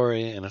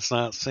story and it's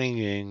not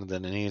singing,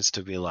 then it needs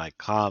to be like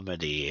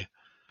comedy.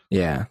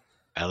 Yeah.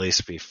 At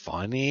least be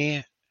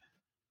funny.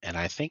 And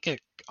I think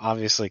it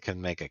obviously can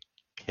make a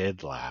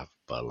kid laugh,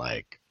 but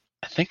like,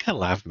 I think I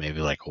laughed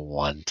maybe like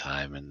one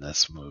time in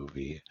this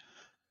movie.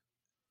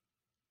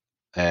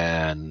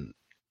 And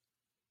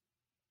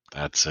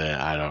that's it.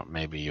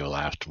 Maybe you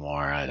laughed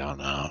more. I don't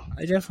know.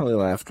 I definitely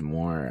laughed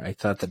more. I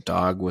thought the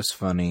dog was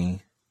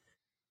funny.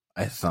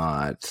 I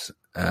thought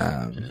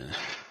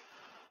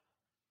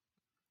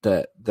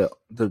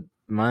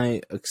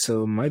my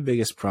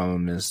biggest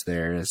problem is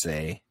there is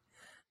a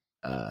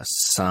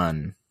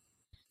son,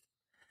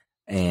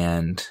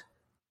 and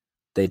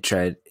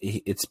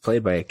it's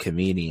played by a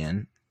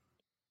comedian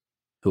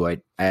who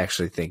I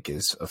actually think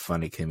is a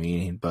funny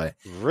comedian, but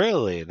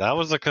really, that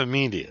was a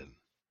comedian.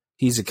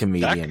 He's a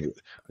comedian.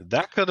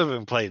 That could have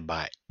been played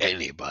by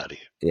anybody.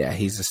 Yeah,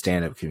 he's a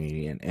stand-up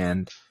comedian,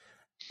 and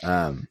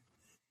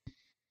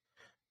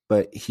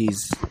but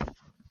he's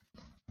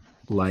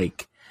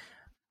like,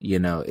 you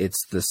know,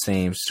 it's the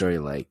same story,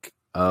 like,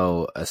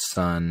 oh, a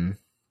son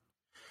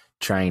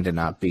trying to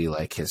not be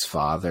like his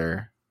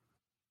father.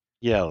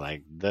 Yeah,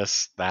 like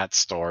that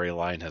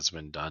storyline has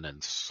been done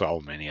in so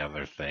many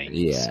other things.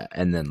 Yeah,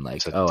 and then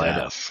like,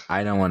 I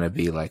don't want to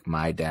be like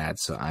my dad,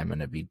 so I'm going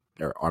to be,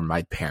 or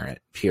my parent,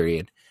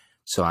 period,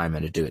 so I'm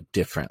going to do it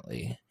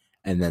differently.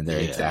 And then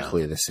they're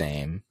exactly the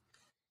same.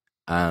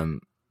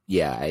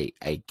 Yeah,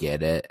 I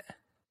get it.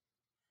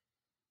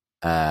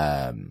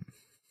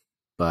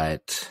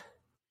 But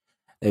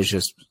there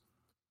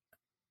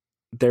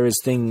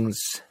is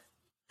things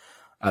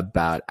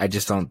about, I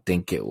just don't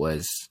think it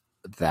was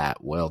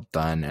that well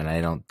done, and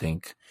I don't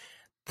think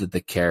that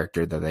the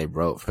character that they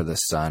wrote for the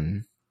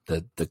son,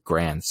 the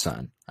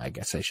grandson, I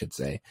guess I should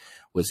say,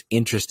 was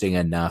interesting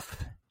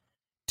enough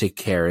to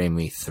carry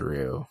me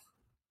through.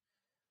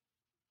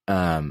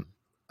 I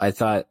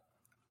thought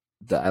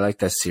I liked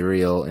the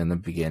cereal in the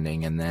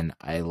beginning, and then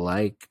I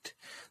liked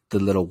the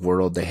little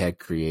world they had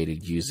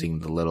created using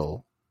the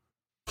little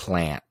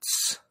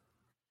plants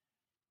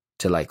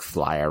to like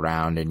fly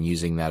around and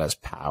using that as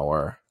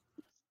power.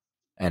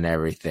 and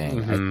everything.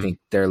 I Mm-hmm. think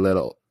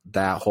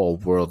that whole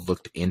world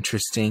looked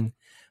interesting,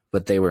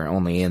 but they were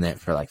only in it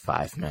for like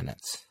 5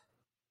 minutes.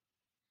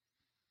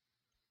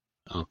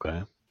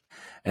 Okay.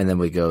 And then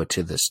we go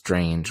to the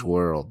strange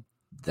world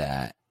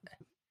that,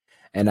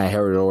 and I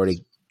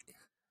already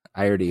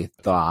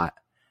thought,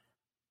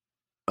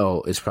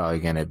 oh, it's probably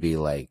going to be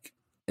like,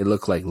 it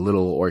looked like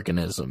little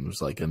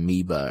organisms, like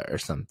amoeba or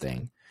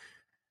something.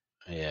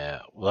 Yeah.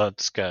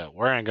 Let's go.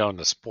 We're gonna go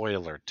into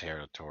spoiler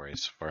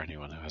territories for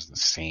anyone who hasn't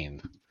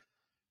seen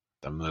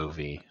the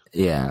movie.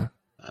 Yeah.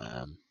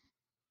 Um, go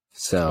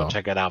So,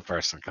 check it out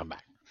first and come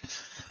back.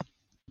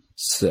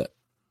 so,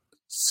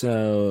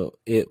 so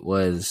it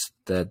was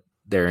that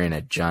they're in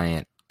a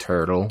giant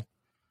turtle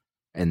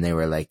and they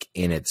were like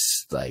in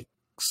its like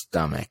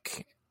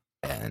stomach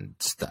and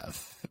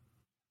stuff.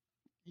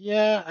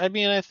 Yeah, I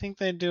mean, I think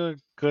they do a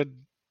good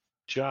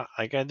job.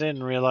 Like, I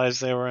didn't realize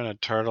they were in a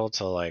turtle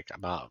till like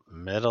about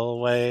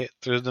middle way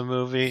through the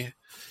movie.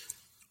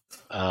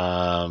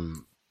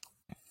 Um,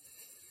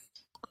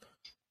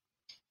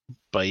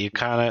 but you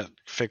kind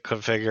of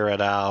could figure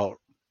it out.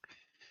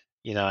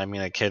 I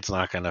mean, a kid's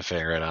not going to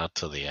figure it out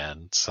till the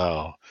end,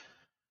 so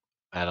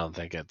I don't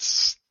think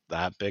it's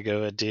that big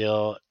of a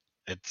deal.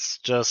 It's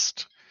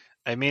just,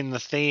 I mean, the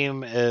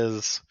theme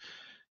is,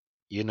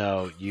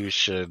 you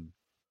should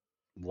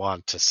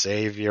want to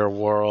save your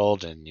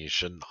world and you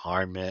shouldn't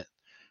harm it.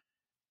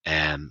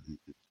 And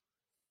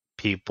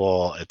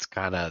it's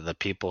kind of the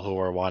people who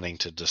are wanting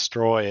to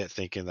destroy it,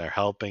 thinking they're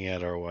helping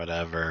it or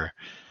whatever,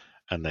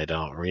 and they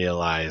don't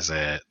realize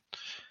it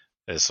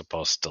is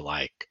supposed to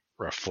like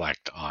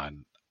reflect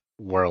on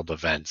world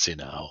events,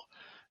 and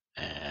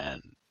I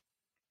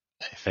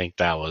think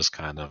that was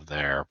kind of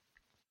their,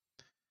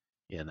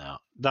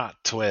 not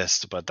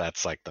twist, but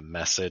that's like the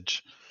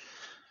message,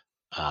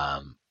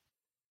 um,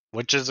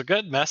 which is a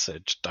good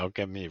message. Don't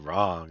get me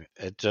wrong.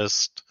 It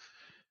just,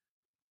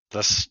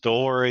 the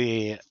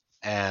story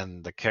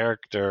and the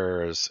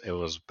characters it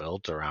was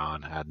built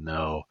around had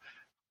no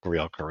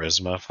real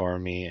charisma for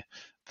me.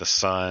 The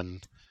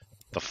son,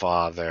 the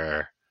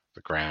father,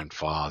 the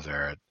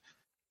grandfather,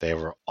 they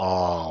were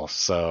all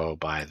so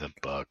by the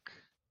book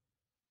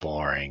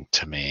boring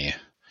to me.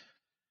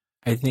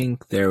 I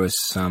think there was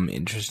some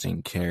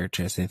interesting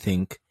characters. I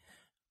think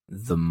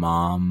the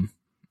mom,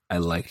 I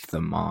liked the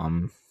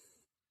mom.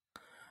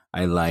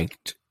 I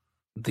liked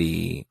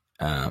the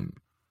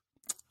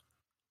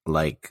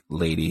like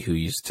lady who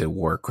used to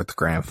work with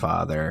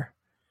grandfather.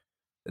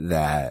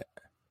 That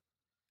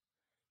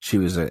she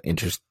was an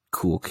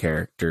cool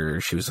character.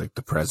 She was like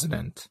the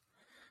president.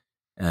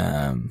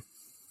 Um,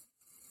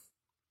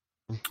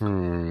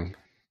 Hmm.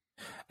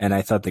 and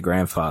I thought the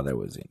grandfather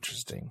was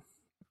interesting.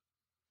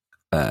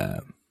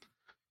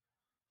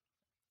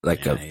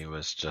 Like Yeah, a he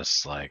was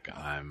just like,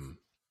 I'm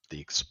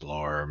the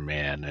explorer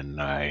man and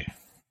I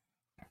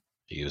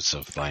use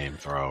a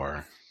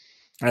flamethrower.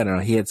 I don't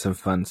know. He had some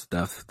fun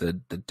stuff. The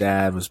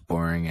dad was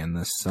boring, and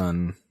the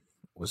son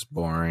was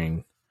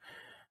boring.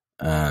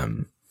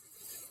 Um,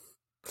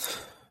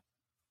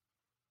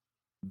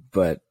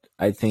 but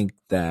I think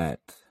that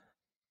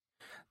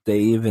they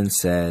even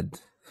said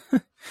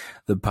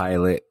the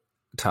pilot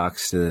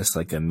talks to this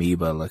like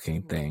amoeba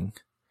looking thing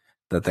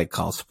that they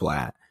call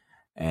Splat,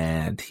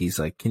 and he's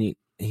like, "Can you?"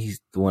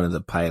 He's one of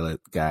the pilot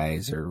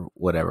guys or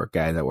whatever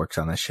guy that works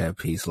on the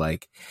ship. He's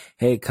like,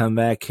 "Hey, come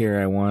back here.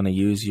 I want to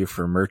use you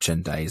for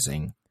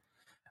merchandising."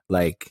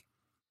 Like,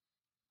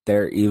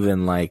 they're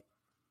even like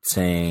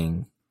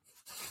saying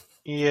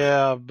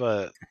Yeah,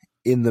 but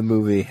in the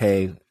movie,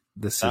 "Hey,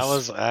 this that is."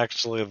 was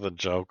actually the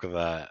joke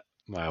that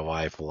my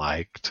wife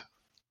liked.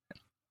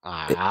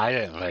 It, I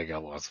didn't think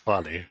it was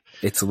funny.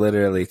 it's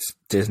literally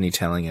Disney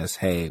telling us,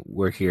 "Hey,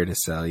 we're here to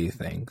sell you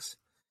things."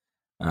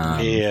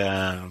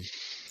 Yeah.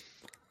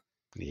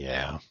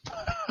 Yeah.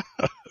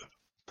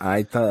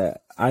 I thought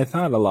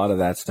a lot of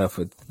that stuff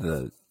with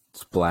the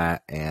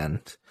splat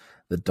and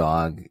the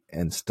dog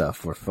and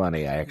stuff were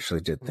funny. I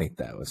actually did think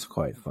that was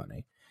quite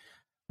funny,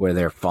 where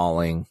they're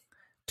falling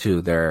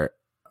to their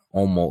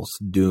almost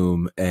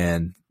doom,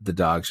 and the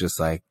dog's just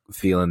like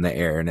feeling the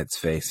air in its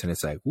face, and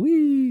it's like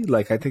wee.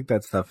 Like I think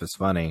that stuff is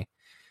funny.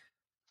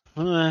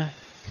 Meh.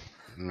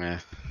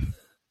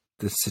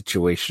 The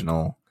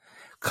situational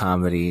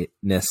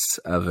comedy-ness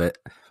of it,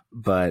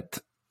 but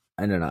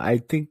I don't know. I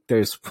think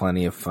there's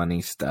plenty of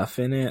funny stuff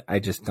in it. I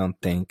just don't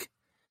think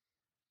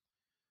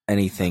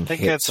anything I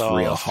think it's hits all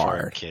real for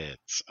hard.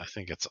 kids. I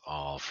think it's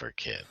all for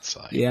kids.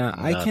 Like, Yeah,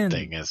 I can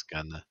nothing is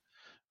gonna.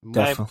 Might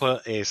definitely.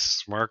 put a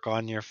smirk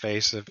on your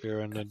face if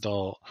you're an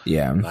adult.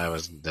 Yeah,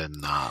 Did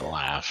not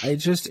laugh.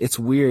 it's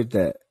weird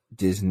that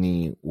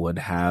Disney would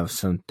have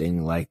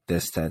something like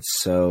this that's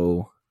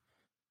so.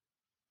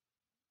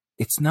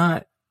 It's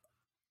not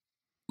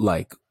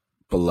like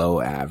below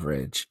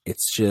average.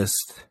 It's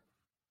just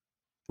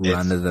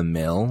run of the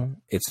mill.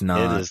 It's It is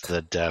not.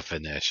 the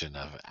definition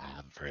of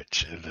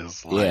average. It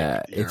is like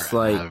Yeah, your it's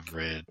like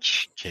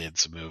average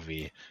kids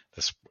movie.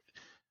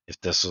 If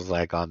this was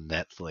like on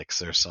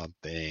Netflix or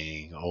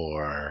something,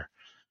 or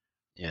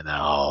you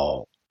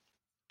know,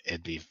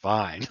 it'd be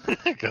fine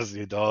because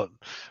you don't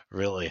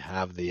really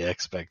have the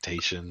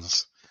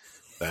expectations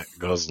that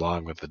goes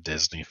along with the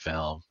Disney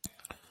film.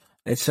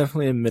 It's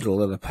definitely a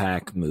middle of the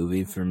pack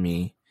movie for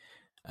me.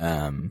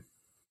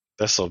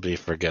 This will be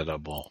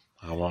forgettable.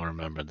 I won't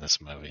remember this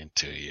movie in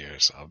 2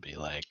 years. I'll be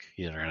like,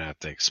 you're gonna have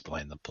to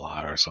explain the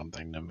plot or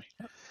something to me.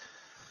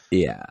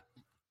 Yeah,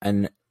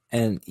 and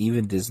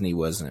even Disney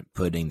wasn't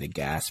putting the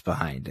gas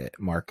behind it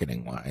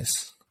marketing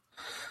wise.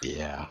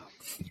 Yeah,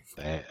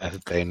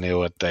 they knew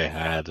what they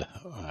had.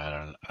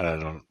 I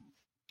don't.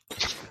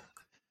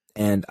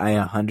 And I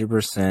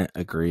 100%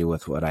 agree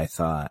with what I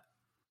thought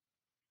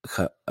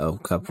a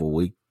couple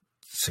weeks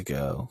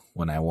ago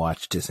when I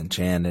watched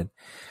Disenchanted.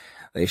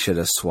 They should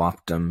have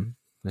swapped them.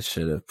 They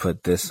should have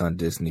put this on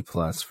Disney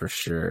Plus for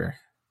sure.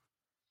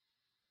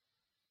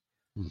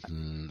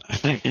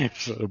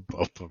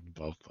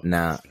 Both.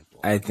 Now,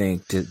 I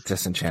think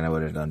Disenchanted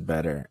would have done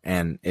better,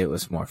 and it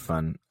was more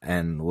fun,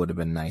 and would have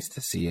been nice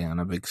to see on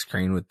a big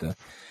screen with the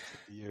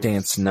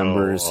dance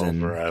numbers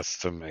and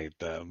overestimate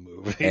that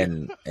movie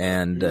and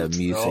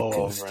music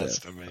so and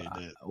stuff.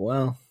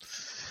 Well,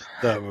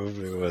 that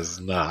movie was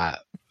not.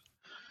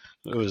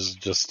 It was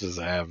just as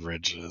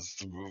average as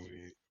the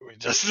movie we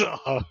just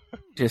saw.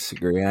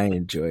 Disagree. I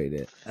enjoyed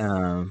it,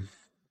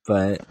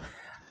 but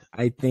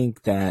I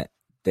think that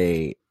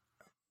they.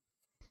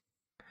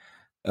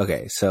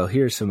 Okay, so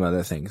here's some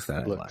other things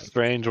that I like.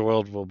 Strange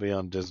World will be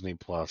on Disney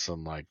Plus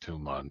in like 2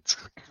 months.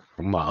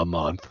 A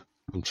month.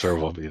 I'm sure it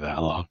will be that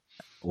long.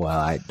 Well,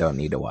 I don't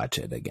need to watch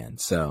it again,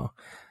 so.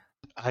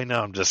 I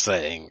know, I'm just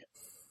saying,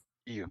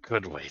 you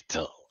could wait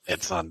till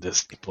it's on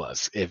Disney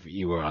Plus if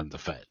you were on the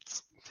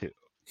fence, too.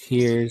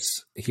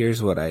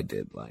 Here's what I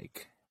did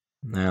like.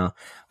 Now,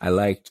 I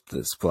liked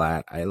the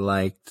splat, I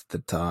liked the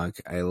talk,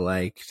 I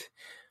liked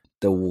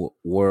the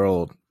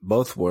world,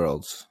 both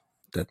worlds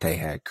that they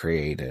had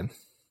created.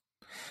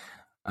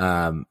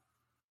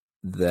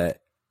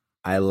 That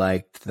I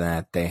liked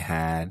that they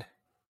had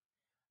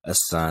a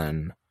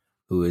son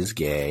who is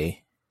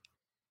gay,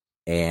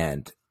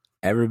 and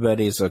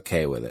everybody's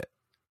okay with it.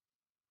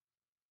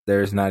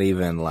 There's not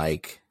even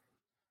like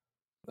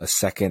a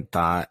second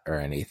thought or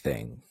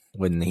anything.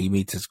 When he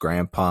meets his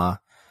grandpa,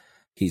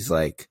 he's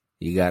like,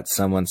 "You got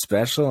someone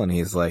special?" And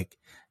he's like,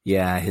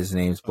 "Yeah, his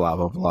name's blah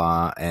blah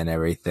blah," and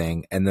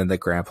everything. And then the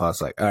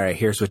grandpa's like, "All right,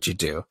 here's what you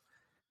do."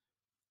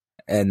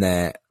 And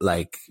then,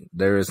 like,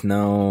 there is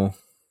no,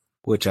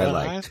 which I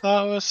liked. I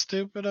thought was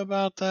stupid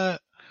about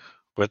that,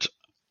 which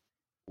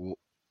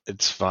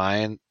it's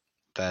fine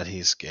that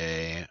he's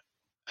gay,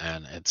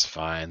 and it's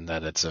fine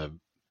that it's a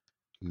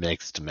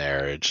mixed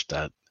marriage,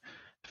 that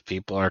if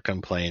people are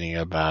complaining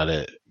about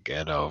it,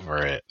 get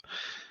over it.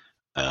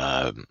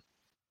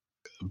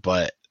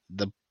 But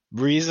the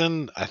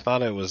reason I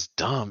thought it was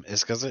dumb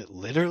is because it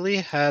literally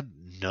had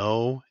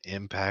no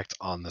impact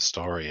on the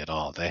story at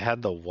all. They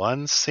had the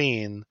one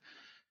scene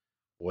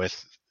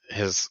with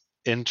his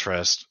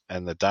interest,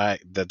 and the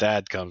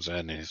dad comes in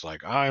and he's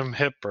like, "I'm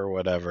hip" or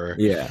whatever.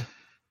 Yeah.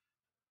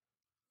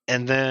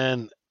 And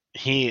then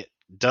he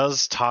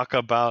does talk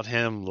about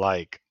him,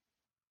 like,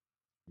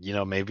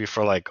 maybe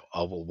for like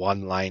a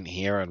one line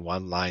here and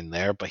one line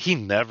there, but he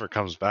never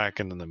comes back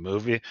into the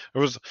movie.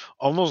 There was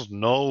almost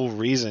no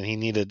reason he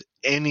needed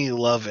any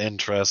love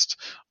interest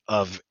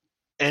of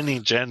any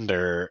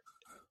gender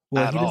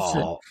at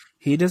all.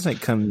 He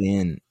doesn't come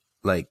in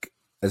like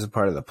as a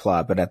part of the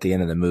plot, but at the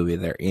end of the movie,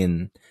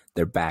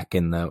 they're back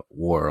in the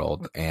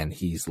world, and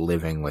he's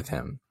living with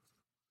him.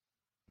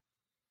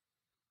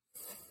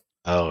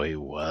 Oh, he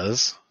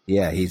was?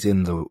 Yeah, he's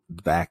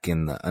back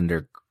in the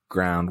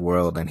underground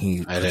world, and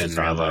he puts his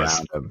arm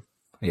around him.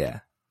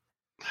 Yeah.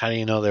 How do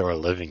you know they were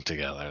living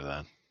together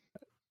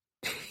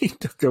then? He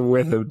took him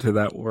with him to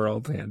that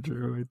world,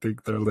 Andrew. I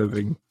think they're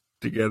living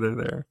together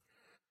there.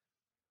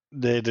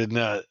 They did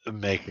not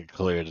make it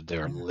clear that they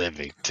were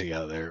living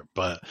together,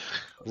 but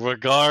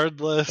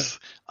regardless,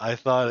 I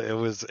thought it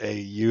was a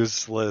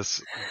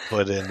useless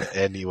put in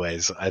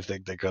anyways. I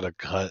think they could have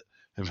cut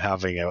him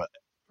having a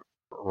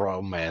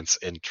romance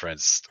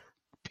interest,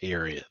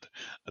 period.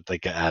 I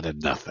think it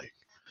added nothing.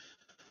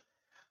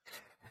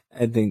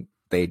 I think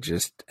they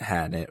just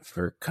had it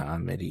for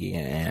comedy,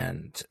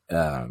 and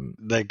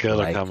they could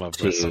have come up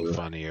with some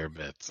funnier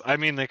bits. I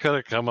mean, they could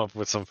have come up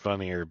with some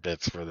funnier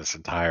bits for this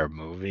entire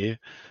movie,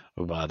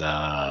 but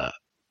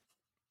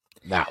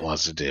that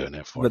wasn't doing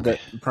it for me. But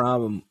the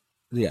problem,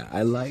 yeah,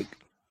 I liked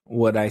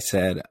what I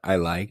said. I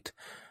liked.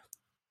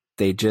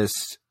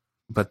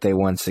 But they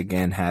once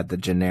again had the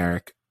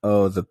generic,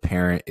 "Oh, the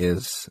parent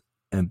is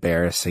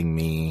embarrassing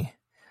me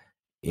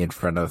in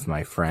front of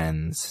my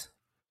friends"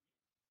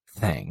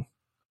 thing.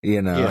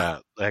 Yeah,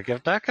 like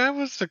if that guy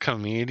was the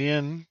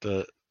comedian,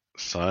 the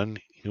son,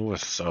 he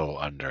was so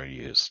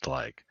underused.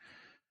 Like,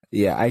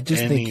 yeah, I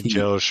just think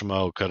Joe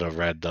Schmo could have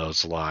read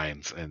those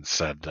lines and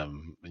said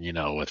them,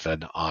 with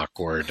an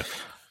awkward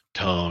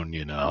tone,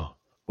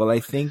 Well, I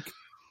think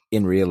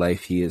in real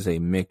life he is a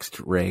mixed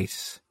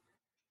race,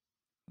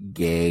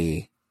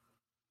 gay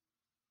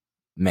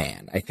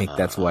man. I think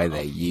that's why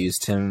they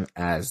used him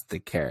as the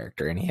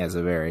character, and he has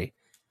a very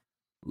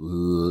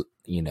you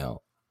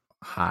know,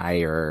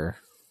 higher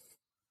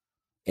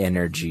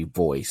energy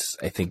voice.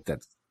 I think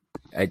that's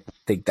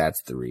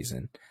the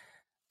reason.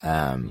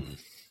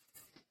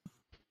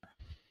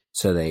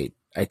 So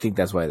I think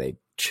that's why they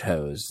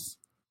chose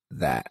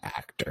that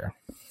actor.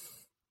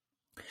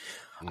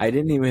 I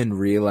didn't even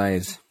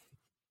realize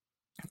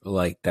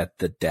like that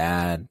the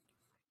dad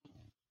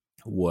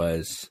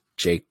was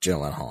Jake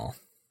Gyllenhaal.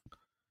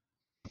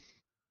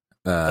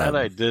 That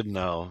I did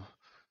know.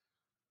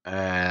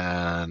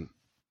 And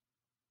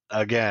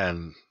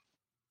again,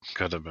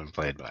 could have been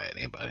played by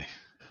anybody.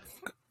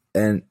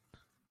 And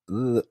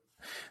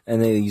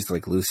they used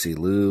like Lucy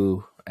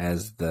Liu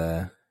as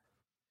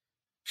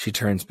she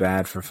turns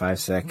bad for 5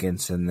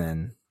 seconds and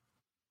then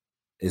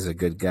is a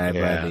good guy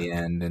by the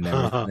end and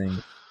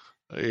everything.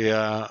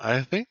 Yeah,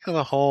 I think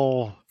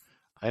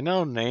I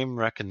know name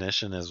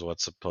recognition is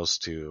what's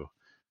supposed to,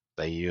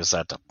 they use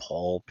that to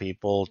pull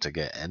people to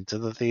get into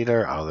the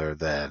theater other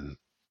than,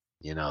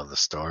 the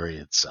story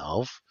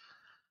itself.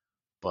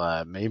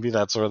 But maybe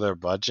that's where their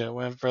budget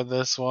went for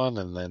this one,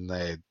 and then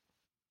they,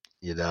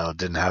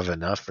 didn't have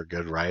enough for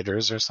good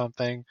writers or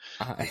something.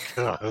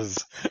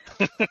 Because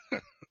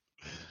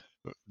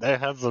they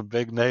had some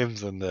big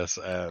names in this,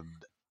 and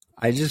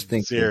I just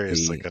think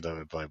seriously could have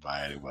been played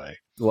by anybody.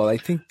 Well, I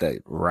think the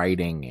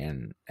writing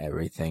and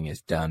everything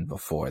is done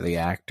before the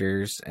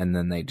actors, and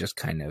then they just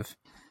kind of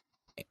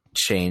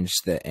change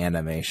the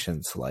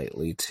animation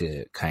slightly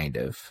to kind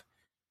of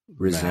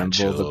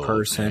resemble the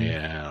person.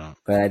 Yeah.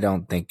 But I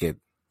don't think it,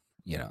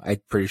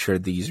 I'm pretty sure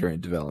these are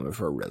in development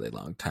for a really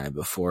long time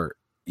before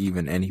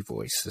even any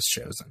voice is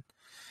chosen,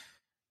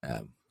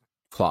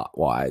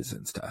 plot-wise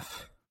and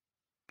stuff.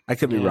 I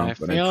could be wrong,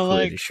 but I'm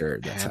pretty sure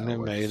that's how it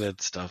works.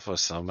 Animated stuff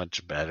was so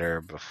much better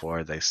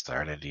before they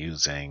started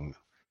using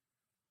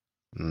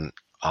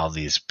all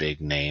these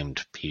big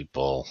named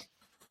people.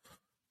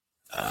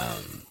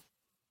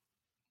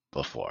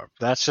 Before.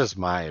 That's just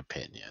my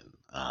opinion.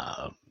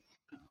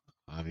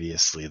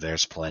 Obviously,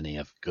 there's plenty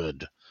of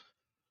good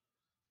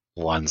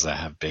ones that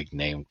have big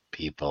named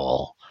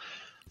people.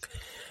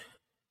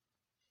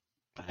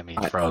 I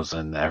mean,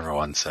 Frozen,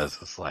 everyone says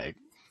it's like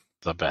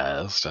the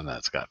best, and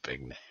that's got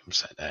big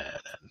names in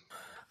it. And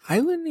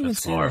I wouldn't even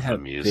say it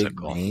have big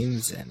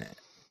names in it.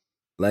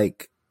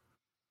 Like,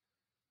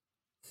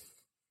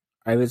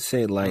 I would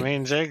say like... I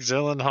mean, Jake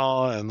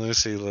Gyllenhaal and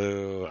Lucy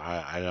Liu,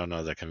 I don't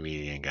know, the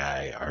comedian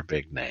guy, are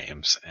big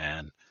names.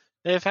 And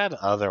they've had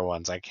other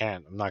ones. I'm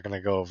not going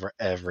to go over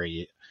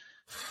every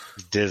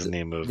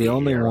Disney movie. The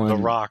only one... The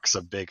Rock's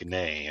a big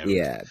name.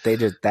 Yeah,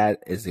 that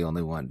is the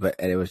only one. But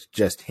it was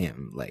just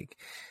him. Like,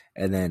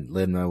 and then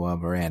Lin-Manuel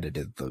Miranda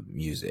did the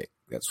music.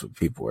 That's what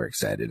people were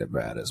excited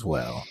about as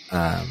well.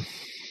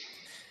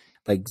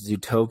 Like,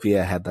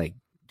 Zootopia had like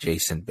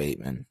Jason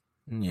Bateman.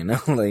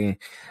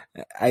 Like,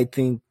 I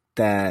think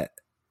that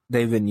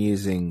they've been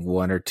using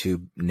one or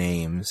two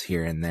names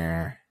here and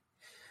there,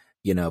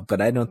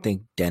 but I don't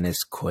think Dennis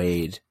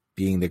Quaid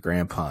being the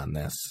grandpa in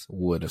this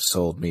would have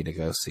sold me to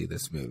go see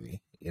this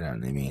movie. You know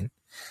what I mean?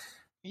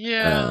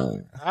 Yeah,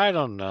 I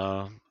don't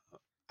know.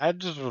 I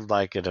just would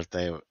like it if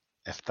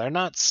they're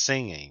not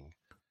singing,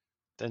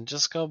 then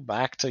just go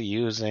back to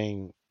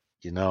using,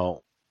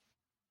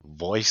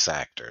 voice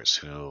actors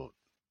who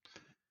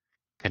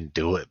can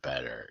do it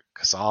better.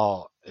 Because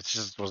it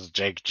just was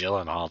Jake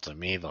Gyllenhaal to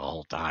me the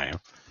whole time.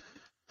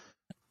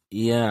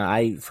 Yeah,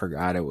 I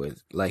forgot it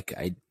was, like,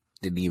 I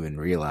didn't even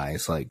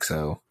realize, like,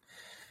 so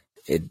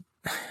it...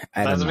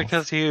 That's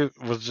because he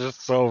was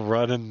just so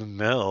run in the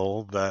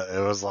mill that it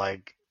was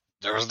like,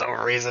 there was no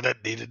reason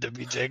it needed to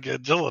be Jake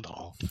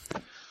Gyllenhaal.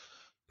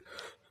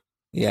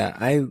 Yeah,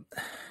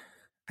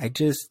 I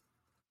just,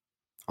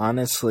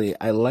 honestly,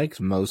 I liked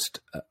most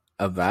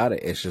about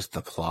it. It's just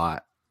the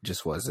plot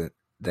just wasn't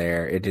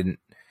there. It didn't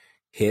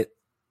hit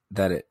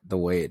the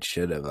way it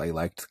should have. I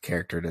liked the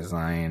character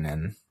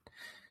design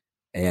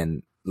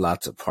and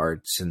lots of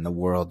parts in the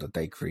world that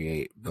they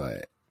create,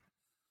 but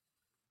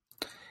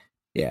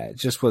yeah, it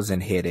just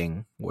wasn't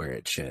hitting where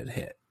it should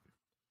hit.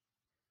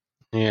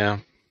 Yeah.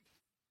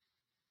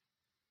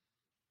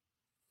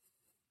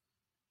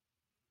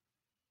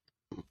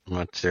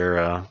 What's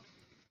your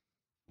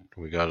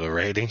we go to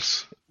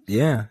ratings?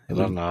 Yeah. I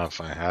don't know if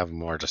I have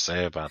more to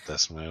say about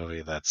this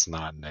movie that's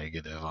not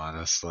negative,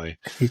 honestly.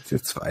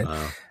 It's fine.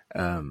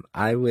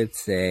 I would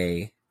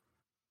say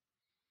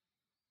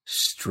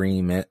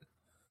stream it.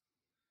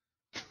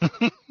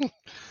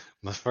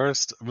 The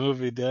first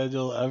movie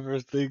Daniel ever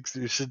thinks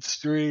you should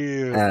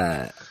stream.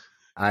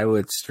 I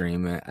would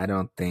stream it. I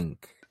don't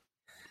think...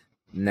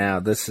 Now,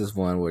 this is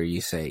one where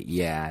you say,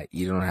 yeah,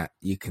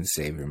 you can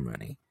save your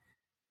money.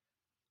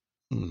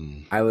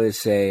 I would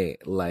say,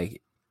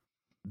 like,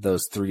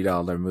 those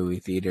 $3 movie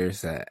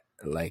theaters that,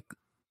 like,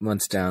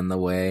 once down the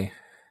way,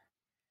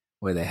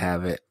 where they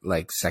have it,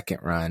 like, second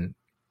run.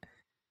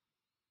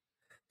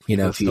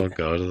 If you still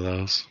go to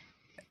those?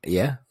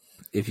 Yeah.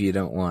 If you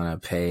don't want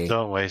to pay...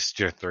 Don't waste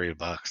your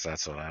 $3,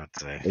 that's what I would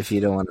say. If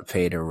you don't want to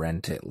pay to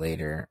rent it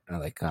later,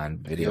 like on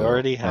video you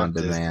already have on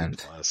demand.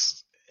 Disney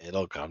Plus.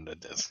 It'll come to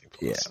Disney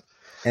Plus.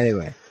 Yeah.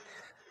 Anyway,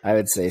 I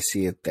would say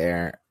see it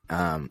there.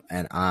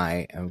 And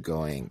I am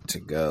going to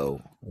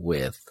go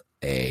with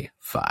a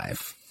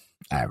 5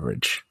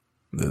 average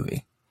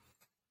movie.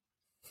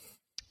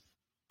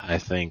 I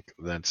think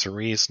that's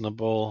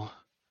reasonable.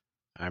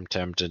 I'm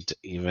tempted to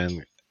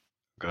even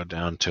go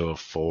down to a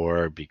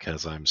 4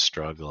 because I'm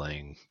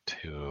struggling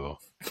to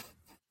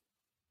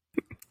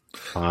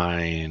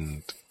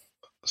find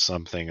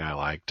something I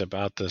liked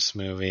about this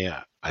movie.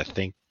 I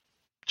think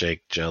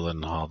Jake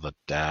Gyllenhaal, the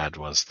dad,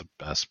 was the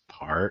best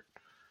part,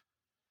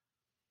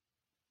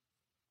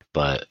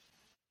 but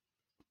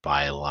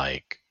by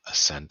like a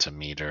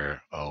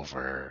centimeter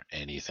over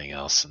anything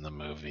else in the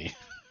movie.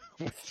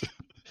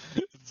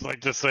 It's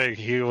like just saying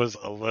he was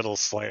a little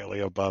slightly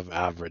above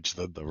average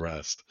than the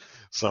rest.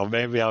 So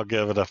maybe I'll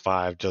give it a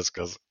 5 just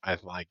because I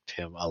liked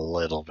him a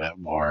little bit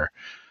more.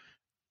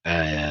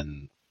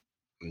 And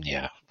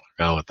yeah,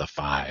 I'll go with the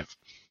 5.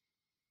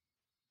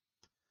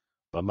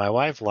 But my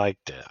wife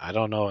liked it. I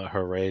don't know what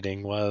her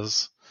rating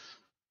was.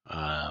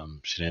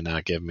 She did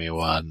not give me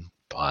one,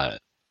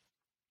 but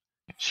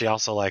she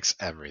also likes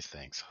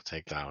everything, so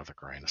take that with a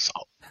grain of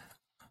salt.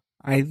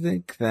 I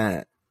think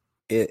that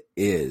it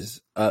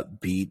is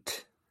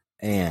upbeat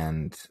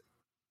and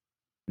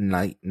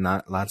not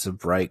lots of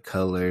bright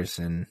colors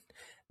and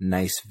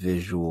nice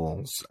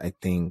visuals. I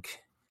think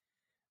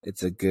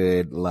it's a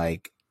good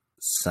like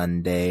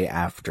Sunday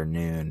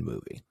afternoon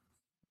movie.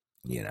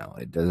 You know,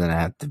 it doesn't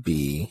have to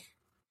be,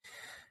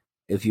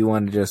 if you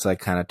want to just like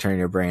kind of turn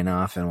your brain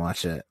off and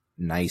watch a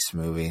nice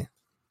movie,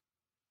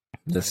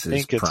 this I is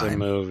think it's a prime.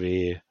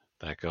 movie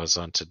that goes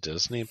onto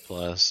Disney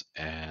Plus,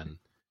 and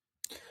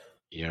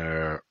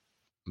your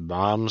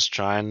mom's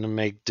trying to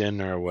make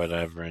dinner or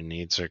whatever and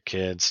needs her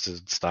kids to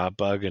stop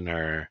bugging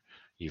her.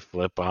 You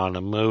flip on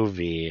a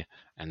movie,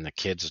 and the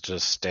kids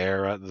just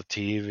stare at the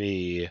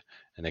TV,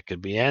 and it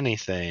could be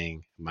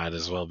anything. Might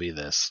as well be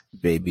this.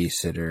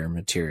 Babysitter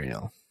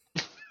material.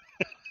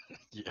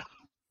 Yeah.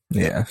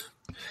 Yeah.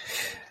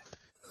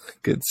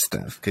 Good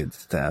stuff. Good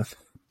stuff.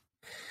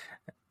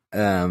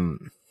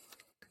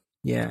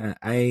 Yeah,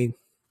 I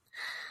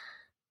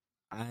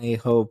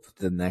hope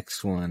the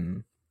next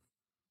one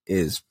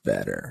is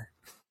better.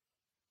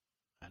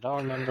 I don't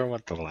remember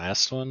what the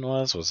last one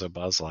was. Was it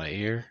Buzz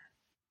Lightyear?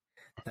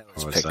 That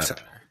was Or was Pixar.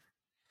 that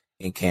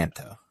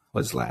Encanto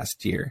was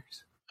last year.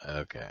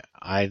 okay?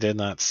 I did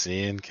not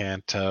see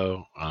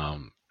Encanto.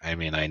 I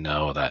mean, I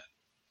know that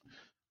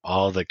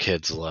all the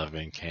kids love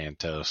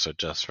Encanto, so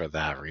just for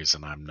that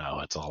reason, I know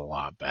it's a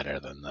lot better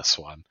than this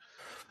one.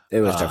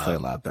 It was definitely a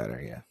lot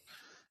better, yeah.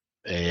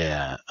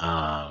 Yeah.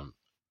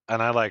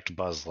 And I liked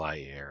Buzz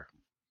Lightyear.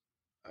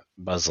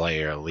 Buzz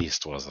Lightyear at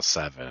least was a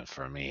 7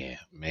 for me,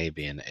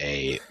 maybe an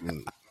 8.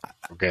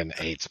 Again,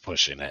 8's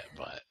pushing it,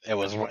 but it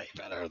was way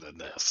better than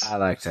this. I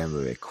liked that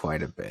movie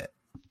quite a bit.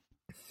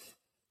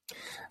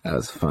 That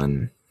was a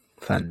fun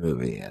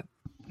movie.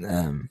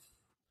 And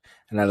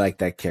I like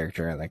that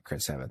character. I like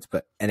Chris Evans.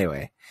 But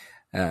anyway,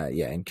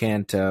 yeah,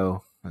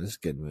 Encanto was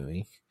a good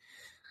movie.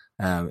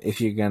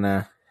 If you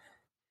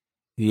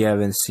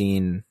haven't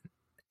seen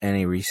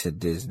any recent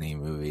Disney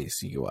movies,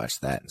 you can watch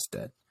that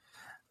instead.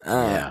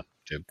 Yeah,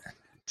 dude,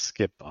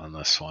 skip on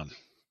this one.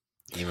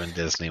 Even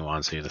Disney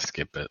wants you to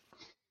skip it.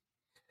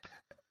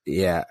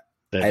 Yeah,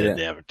 They didn't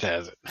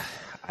advertise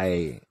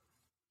it.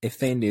 If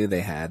they knew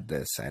they had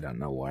this, I don't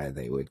know why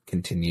they would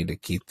continue to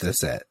keep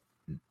this at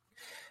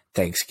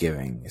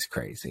Thanksgiving. Is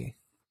crazy.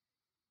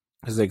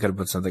 Because they could have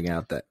put something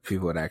out that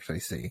people would actually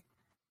see.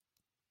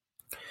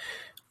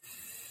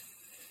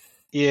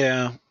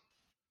 Yeah.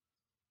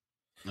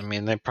 I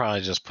mean, they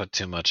probably just put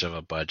too much of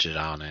a budget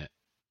on it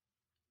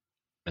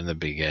in the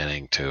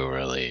beginning to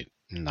really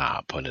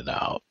not put it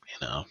out,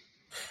 you know?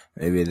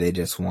 Maybe they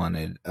just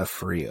wanted a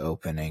free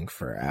opening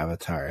for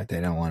Avatar.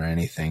 They don't want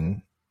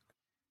anything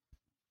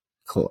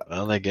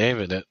Well, they gave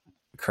it.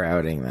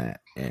 Crowding that,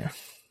 yeah.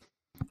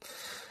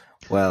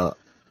 Well,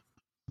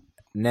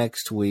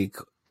 next week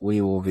we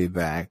will be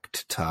back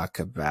to talk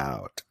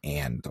about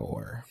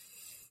Andor.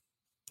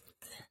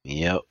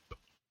 Yep.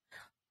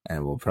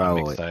 And I'm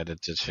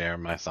excited to share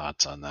my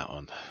thoughts on that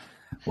one.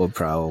 We'll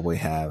probably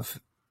have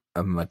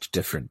a much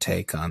different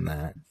take on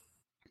that.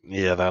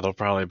 Yeah, that'll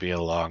probably be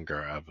a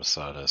longer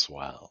episode as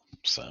well.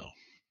 So,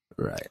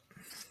 right.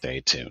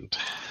 Stay tuned.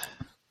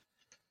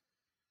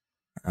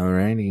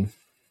 Alrighty.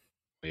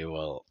 We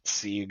will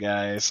see you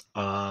guys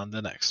on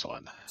the next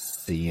one.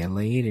 See you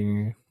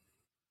later.